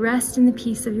they will rest in the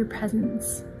peace of your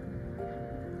presence.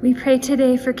 We pray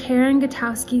today for Karen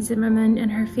Gutowski Zimmerman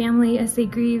and her family as they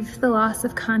grieve the loss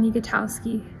of Connie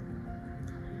Gutowski.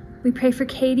 We pray for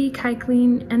Katie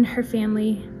Keikling and her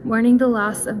family, mourning the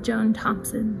loss of Joan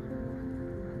Thompson.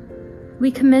 We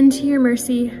commend to your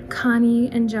mercy Connie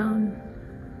and Joan.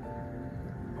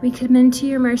 We commend to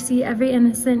your mercy every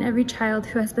innocent, every child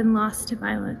who has been lost to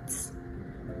violence.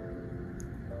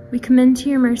 We commend to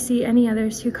your mercy any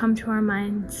others who come to our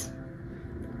minds.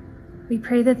 We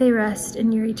pray that they rest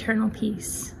in your eternal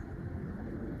peace.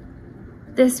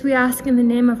 This we ask in the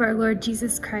name of our Lord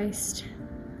Jesus Christ,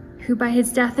 who by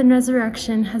his death and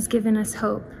resurrection has given us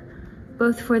hope,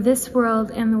 both for this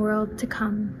world and the world to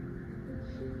come.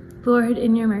 Lord,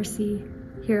 in your mercy,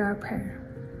 hear our prayer.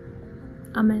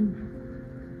 Amen.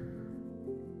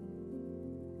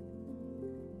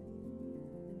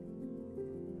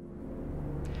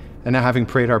 And now, having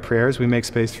prayed our prayers, we make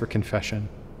space for confession.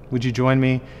 Would you join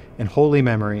me in holy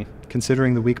memory,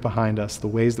 considering the week behind us, the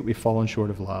ways that we've fallen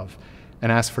short of love,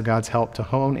 and ask for God's help to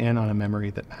hone in on a memory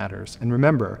that matters. And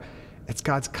remember, it's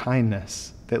God's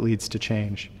kindness that leads to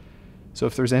change. So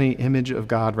if there's any image of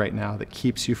God right now that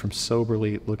keeps you from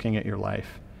soberly looking at your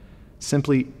life,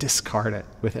 simply discard it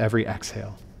with every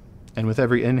exhale. And with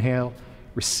every inhale,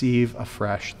 receive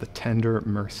afresh the tender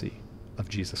mercy of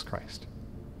Jesus Christ.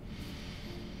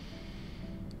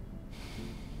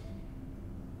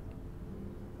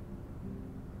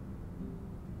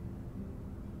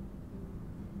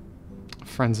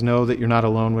 Friends, know that you're not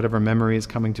alone. Whatever memory is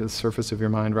coming to the surface of your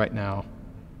mind right now,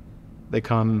 they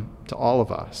come to all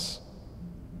of us.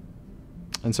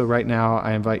 And so right now,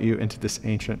 I invite you into this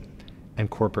ancient and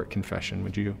corporate confession.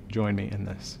 Would you join me in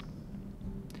this?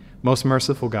 Most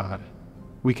merciful God,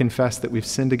 we confess that we've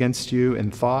sinned against you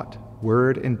in thought,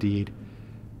 word, and deed,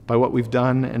 by what we've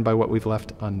done and by what we've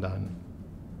left undone.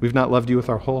 We've not loved you with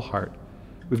our whole heart.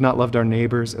 We've not loved our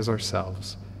neighbors as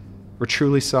ourselves. We're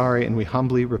truly sorry, and we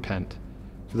humbly repent.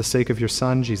 For the sake of your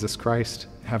Son, Jesus Christ,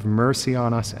 have mercy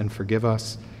on us and forgive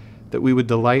us, that we would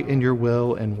delight in your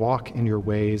will and walk in your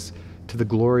ways to the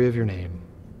glory of your name.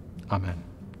 Amen.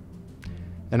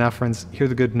 And now, friends, hear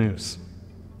the good news,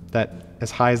 that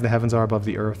as high as the heavens are above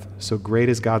the earth, so great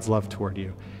is God's love toward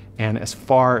you, and as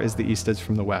far as the east is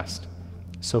from the west,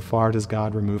 so far does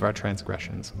God remove our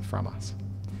transgressions from us.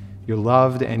 You're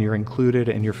loved and you're included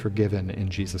and you're forgiven in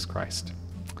Jesus Christ.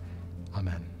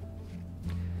 Amen.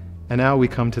 And now we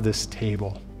come to this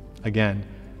table. Again,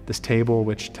 this table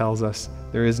which tells us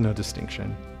there is no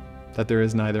distinction, that there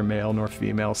is neither male nor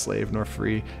female, slave nor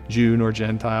free, Jew nor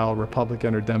Gentile,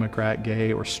 Republican or Democrat,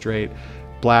 gay or straight,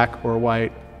 black or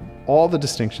white, all the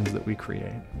distinctions that we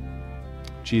create.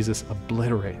 Jesus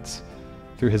obliterates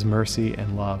through his mercy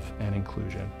and love and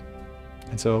inclusion.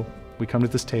 And so we come to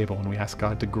this table and we ask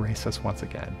God to grace us once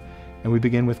again. And we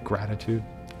begin with gratitude.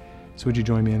 So would you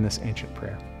join me in this ancient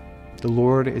prayer? The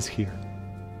Lord is here.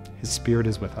 His Spirit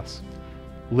is with us.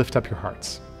 Lift up your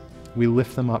hearts. We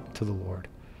lift them up to the Lord.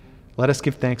 Let us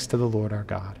give thanks to the Lord our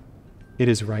God. It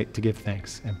is right to give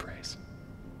thanks and praise.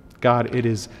 God, it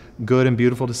is good and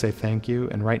beautiful to say thank you.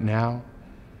 And right now,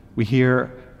 we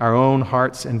hear our own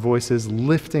hearts and voices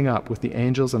lifting up with the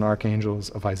angels and archangels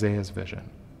of Isaiah's vision,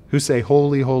 who say,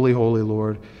 Holy, holy, holy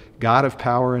Lord, God of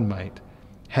power and might.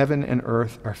 Heaven and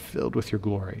earth are filled with your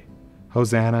glory.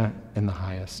 Hosanna in the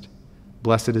highest.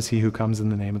 Blessed is he who comes in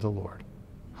the name of the Lord.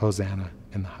 Hosanna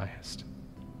in the highest.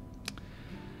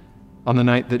 On the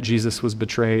night that Jesus was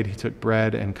betrayed, he took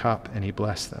bread and cup and he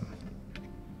blessed them.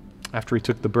 After he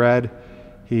took the bread,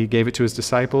 he gave it to his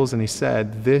disciples and he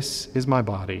said, This is my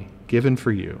body given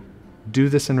for you. Do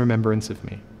this in remembrance of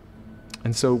me.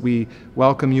 And so we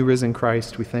welcome you, risen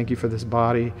Christ. We thank you for this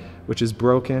body which is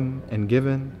broken and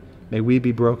given. May we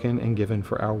be broken and given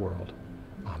for our world.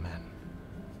 Amen.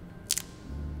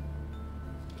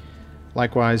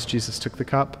 Likewise, Jesus took the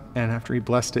cup, and after he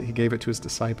blessed it, he gave it to his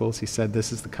disciples. He said,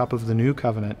 This is the cup of the new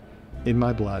covenant in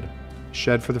my blood,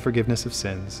 shed for the forgiveness of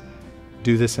sins.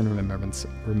 Do this in remembrance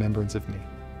of me.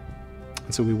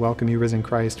 And so we welcome you, risen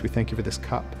Christ. We thank you for this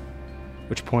cup,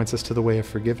 which points us to the way of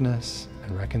forgiveness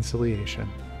and reconciliation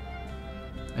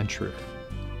and truth.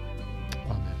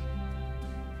 Amen.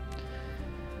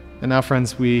 And now,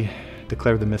 friends, we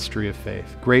declare the mystery of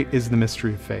faith. Great is the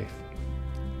mystery of faith.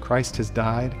 Christ has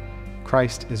died,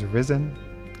 Christ is risen,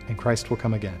 and Christ will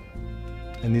come again.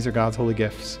 And these are God's holy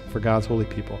gifts for God's holy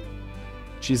people.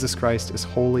 Jesus Christ is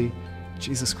holy.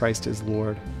 Jesus Christ is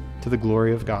Lord, to the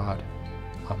glory of God.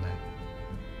 Amen.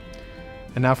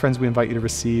 And now, friends, we invite you to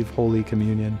receive Holy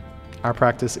Communion. Our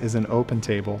practice is an open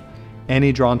table.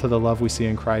 Any drawn to the love we see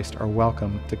in Christ are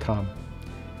welcome to come.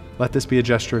 Let this be a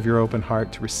gesture of your open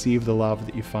heart to receive the love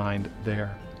that you find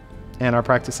there. And our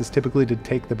practice is typically to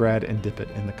take the bread and dip it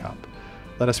in the cup.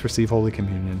 Let us receive Holy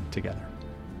Communion together.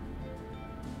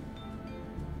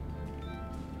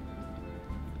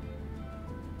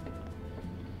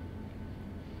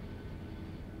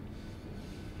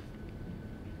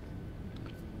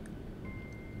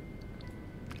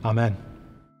 Amen.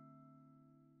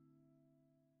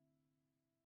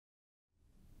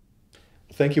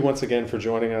 Thank you once again for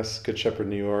joining us, Good Shepherd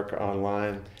New York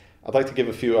online. I'd like to give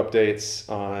a few updates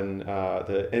on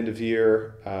the end of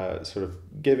year sort of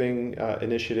giving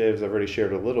initiatives. I've already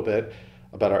shared a little bit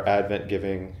about our Advent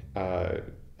giving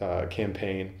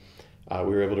campaign.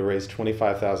 We were able to raise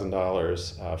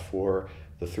 $25,000 for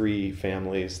the 3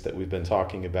 families that we've been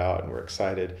talking about, and we're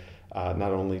excited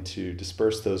not only to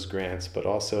disperse those grants, but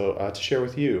also to share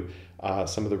with you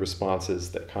some of the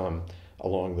responses that come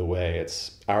along the way.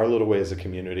 It's our little way as a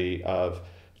community of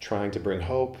trying to bring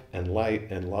hope and light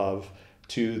and love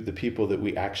to the people that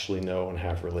we actually know and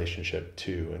have relationship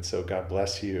to. And so God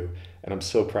bless you. And I'm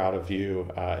so proud of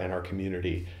you and our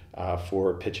community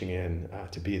for pitching in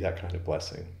to be that kind of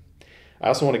blessing. I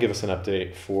also want to give us an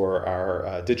update for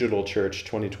our Digital Church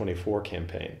 2024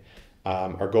 campaign.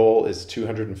 Our goal is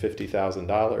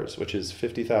 $250,000, which is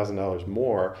 $50,000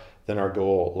 more than our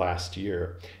goal last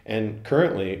year. And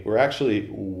currently, we're actually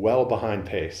well behind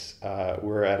pace.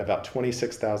 We're at about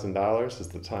 $26,000 is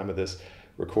the time of this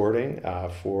recording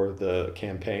for the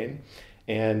campaign.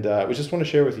 And we just want to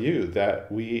share with you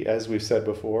that we, as we've said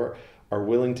before, are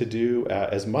willing to do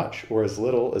as much or as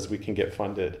little as we can get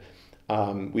funded.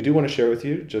 We do want to share with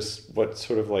you just what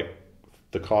sort of like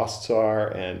the costs are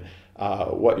and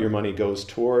what your money goes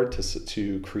toward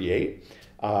to create.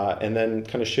 and then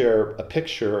kind of share a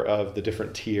picture of the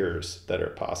different tiers that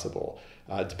are possible,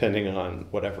 depending on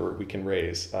whatever we can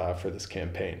raise for this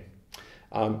campaign.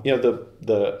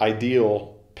 The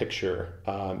ideal picture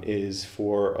is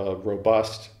for a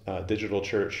robust digital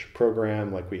church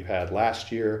program like we've had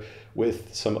last year,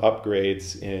 with some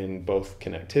upgrades in both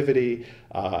connectivity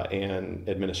and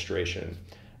administration.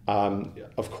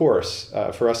 Of course,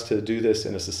 for us to do this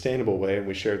in a sustainable way, and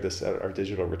we shared this at our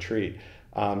digital retreat,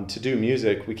 to do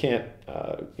music, we can't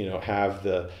have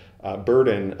the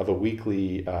burden of a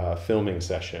weekly filming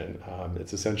session.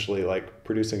 It's essentially like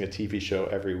producing a TV show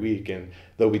every week, and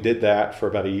though we did that for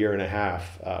about a year and a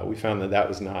half, we found that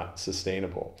was not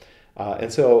sustainable.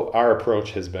 And so our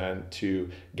approach has been to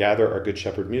gather our Good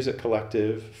Shepherd Music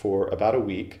Collective for about a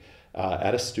week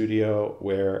at a studio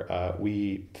where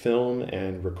we film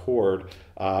and record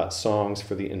songs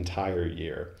for the entire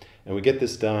year. And we get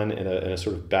this done in a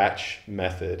sort of batch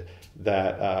method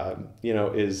that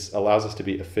allows us to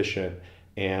be efficient,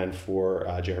 and for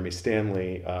Jeremy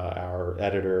Stanley, our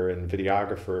editor and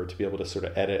videographer, to be able to sort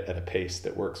of edit at a pace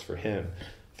that works for him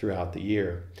throughout the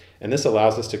year. And this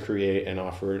allows us to create and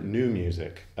offer new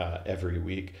music every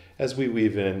week as we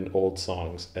weave in old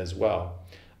songs as well.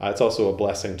 It's also a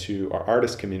blessing to our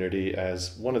artist community,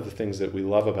 as one of the things that we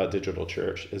love about Digital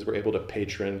Church is we're able to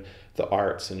patron the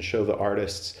arts and show the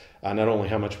artists not only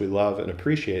how much we love and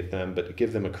appreciate them, but to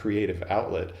give them a creative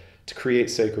outlet to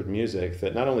create sacred music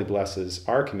that not only blesses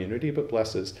our community, but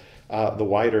blesses the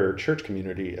wider church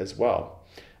community as well.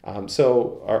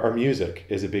 So our music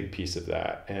is a big piece of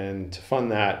that, and to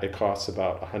fund that, it costs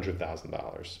about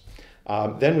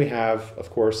 $100,000. Then we have,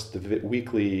 of course, the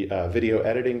weekly video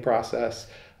editing process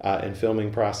and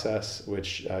filming process,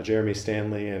 which Jeremy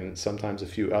Stanley and sometimes a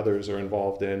few others are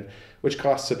involved in, which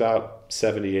costs about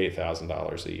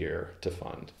 $78,000 a year to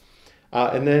fund.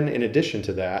 And then in addition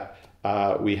to that,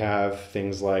 we have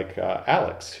things like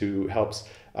Alex, who helps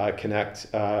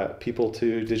connect people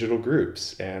to digital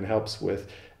groups and helps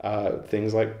with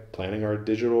things like planning our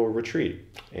digital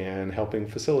retreat and helping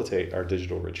facilitate our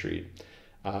digital retreat.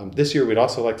 This year, we'd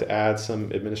also like to add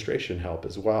some administration help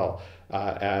as well,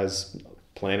 as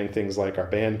planning things like our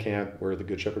band camp, where the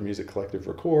Good Shepherd Music Collective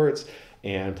records,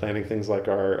 and planning things like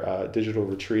our digital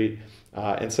retreat,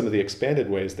 and some of the expanded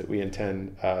ways that we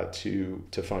intend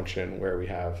to function, where we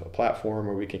have a platform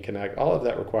where we can connect. All of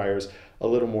that requires a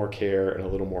little more care and a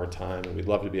little more time, and we'd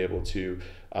love to be able to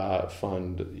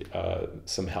fund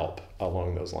some help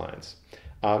along those lines.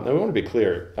 Now, we want to be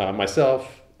clear,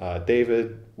 myself,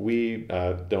 David, we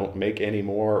don't make any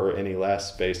more or any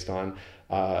less based on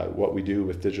what we do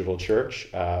with Digital Church.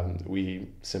 We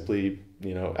simply,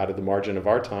 out of the margin of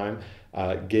our time,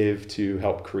 give to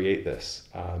help create this.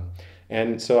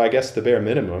 And so I guess the bare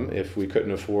minimum, if we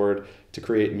couldn't afford to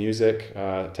create music,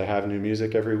 to have new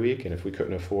music every week, and if we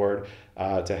couldn't afford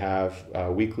to have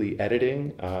weekly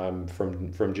editing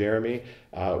from Jeremy,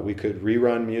 we could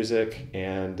rerun music,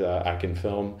 and I can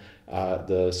film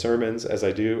the sermons as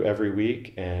I do every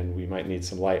week, and we might need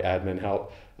some light admin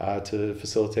help to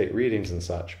facilitate readings and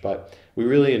such. But we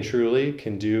really and truly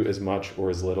can do as much or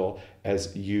as little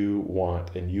as you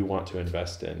want and you want to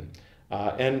invest in.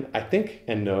 And I think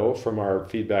and know from our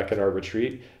feedback at our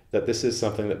retreat that this is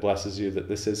something that blesses you, that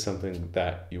this is something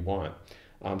that you want.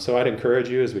 So I'd encourage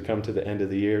you, as we come to the end of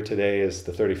the year, today is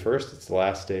the 31st, it's the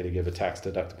last day to give a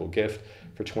tax-deductible gift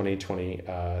for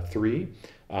 2023.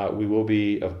 We will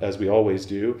be, as we always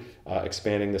do,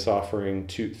 expanding this offering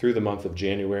through the month of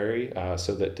January,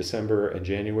 so that December and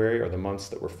January are the months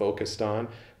that we're focused on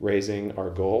raising our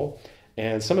goal.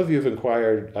 And some of you have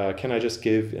inquired, can I just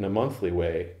give in a monthly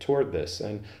way toward this?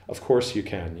 And of course you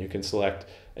can. You can select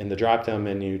in the drop-down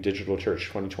menu Digital Church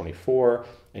 2024,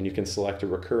 and you can select a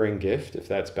recurring gift if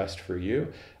that's best for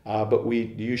you. But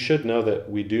you should know that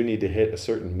we do need to hit a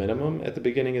certain minimum at the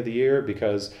beginning of the year,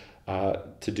 because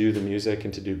to do the music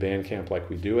and to do band camp like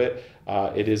we do it,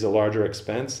 it is a larger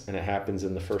expense, and it happens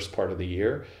in the first part of the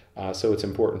year. So it's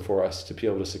important for us to be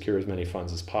able to secure as many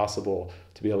funds as possible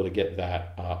to be able to get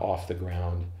that off the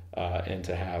ground and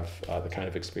to have the kind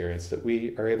of experience that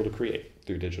we are able to create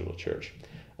through Digital Church.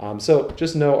 So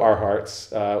just know our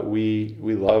hearts. We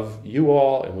love you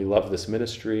all, and we love this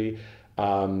ministry.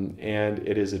 And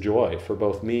it is a joy for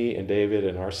both me and David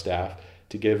and our staff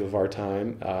to give of our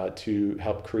time to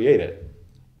help create it.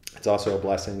 It's also a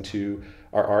blessing to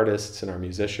our artists and our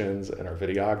musicians and our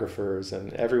videographers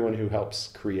and everyone who helps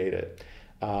create it.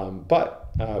 But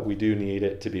we do need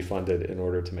it to be funded in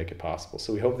order to make it possible.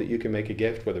 So we hope that you can make a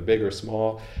gift, whether big or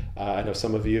small. I know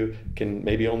some of you can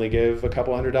maybe only give a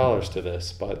couple $100s to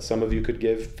this, but some of you could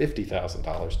give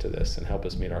 $50,000 to this and help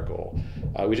us meet our goal.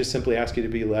 We just simply ask you to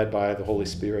be led by the Holy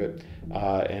Spirit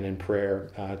and in prayer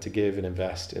to give and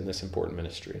invest in this important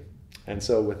ministry. And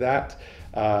so with that,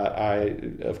 I,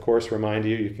 of course, remind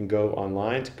you, you can go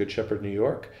online to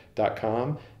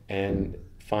goodshepherdnewyork.com and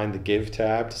find the Give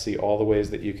tab to see all the ways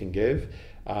that you can give.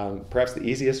 Perhaps the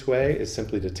easiest way is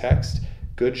simply to text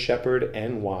Good Shepherd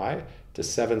NY to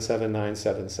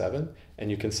 77977, and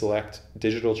you can select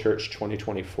Digital Church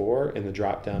 2024 in the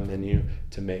drop-down menu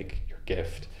to make your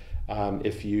gift.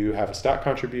 If you have a stock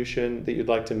contribution that you'd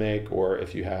like to make, or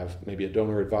if you have maybe a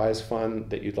donor-advised fund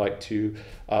that you'd like to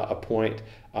appoint,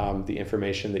 the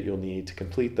information that you'll need to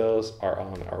complete those are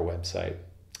on our website.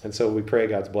 And so we pray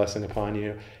God's blessing upon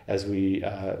you as we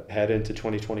head into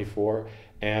 2024,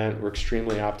 and we're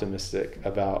extremely optimistic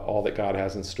about all that God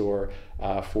has in store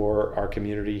for our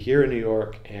community here in New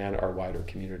York and our wider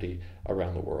community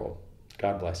around the world.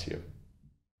 God bless you.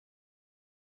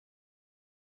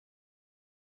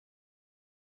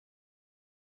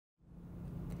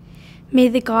 May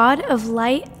the God of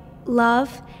light,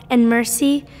 love, and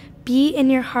mercy be in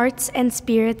your hearts and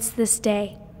spirits this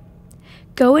day.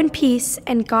 Go in peace,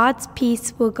 and God's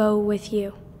peace will go with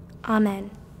you.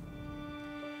 Amen.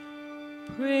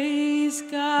 Praise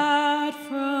God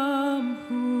from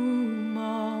whom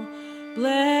all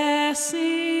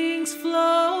blessings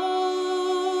flow.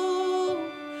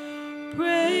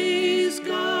 Praise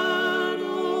God,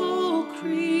 all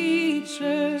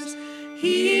creatures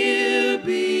here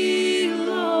below.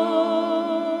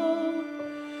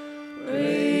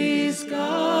 Praise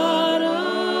God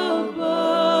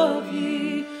above,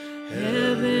 ye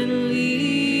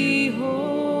heavenly hosts.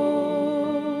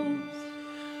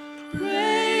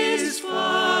 Praise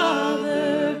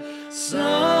Father,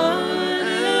 Son,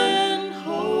 and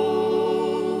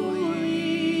Holy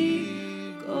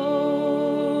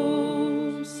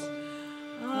Ghost.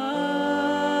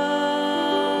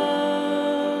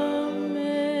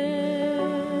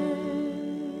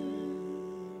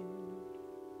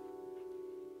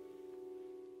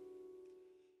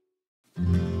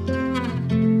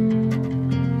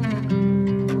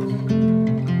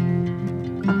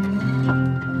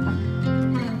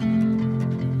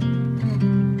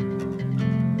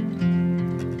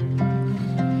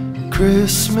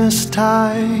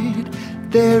 Christmastide,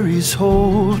 there is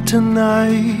hope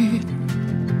tonight.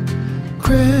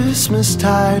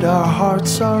 Christmastide, our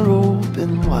hearts are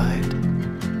open wide.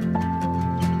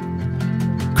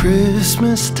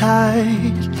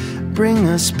 Christmastide, bring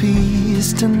us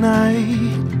peace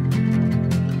tonight.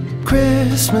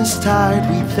 Christmastide,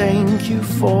 we thank you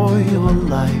for your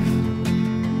life.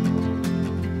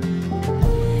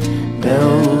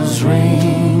 Bells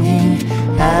ringing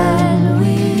and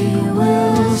we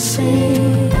will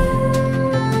sing.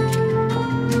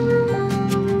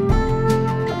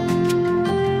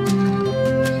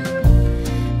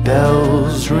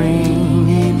 Bells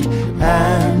ringing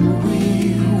and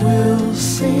we will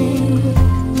sing.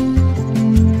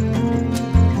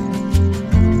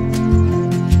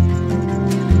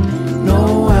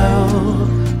 Noel,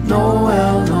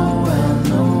 Noel, Noel,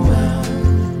 Noel.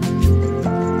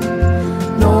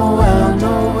 Noel,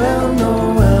 Noel,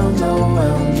 Noel,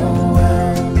 Noel,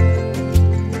 Noel.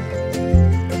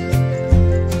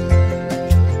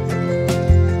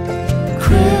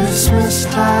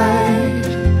 Christmastide,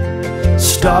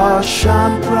 stars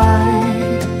shine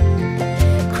bright.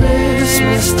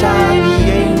 Christmastide,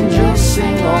 the angels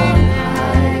sing on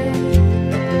high.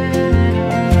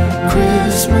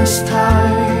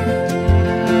 Christmastide,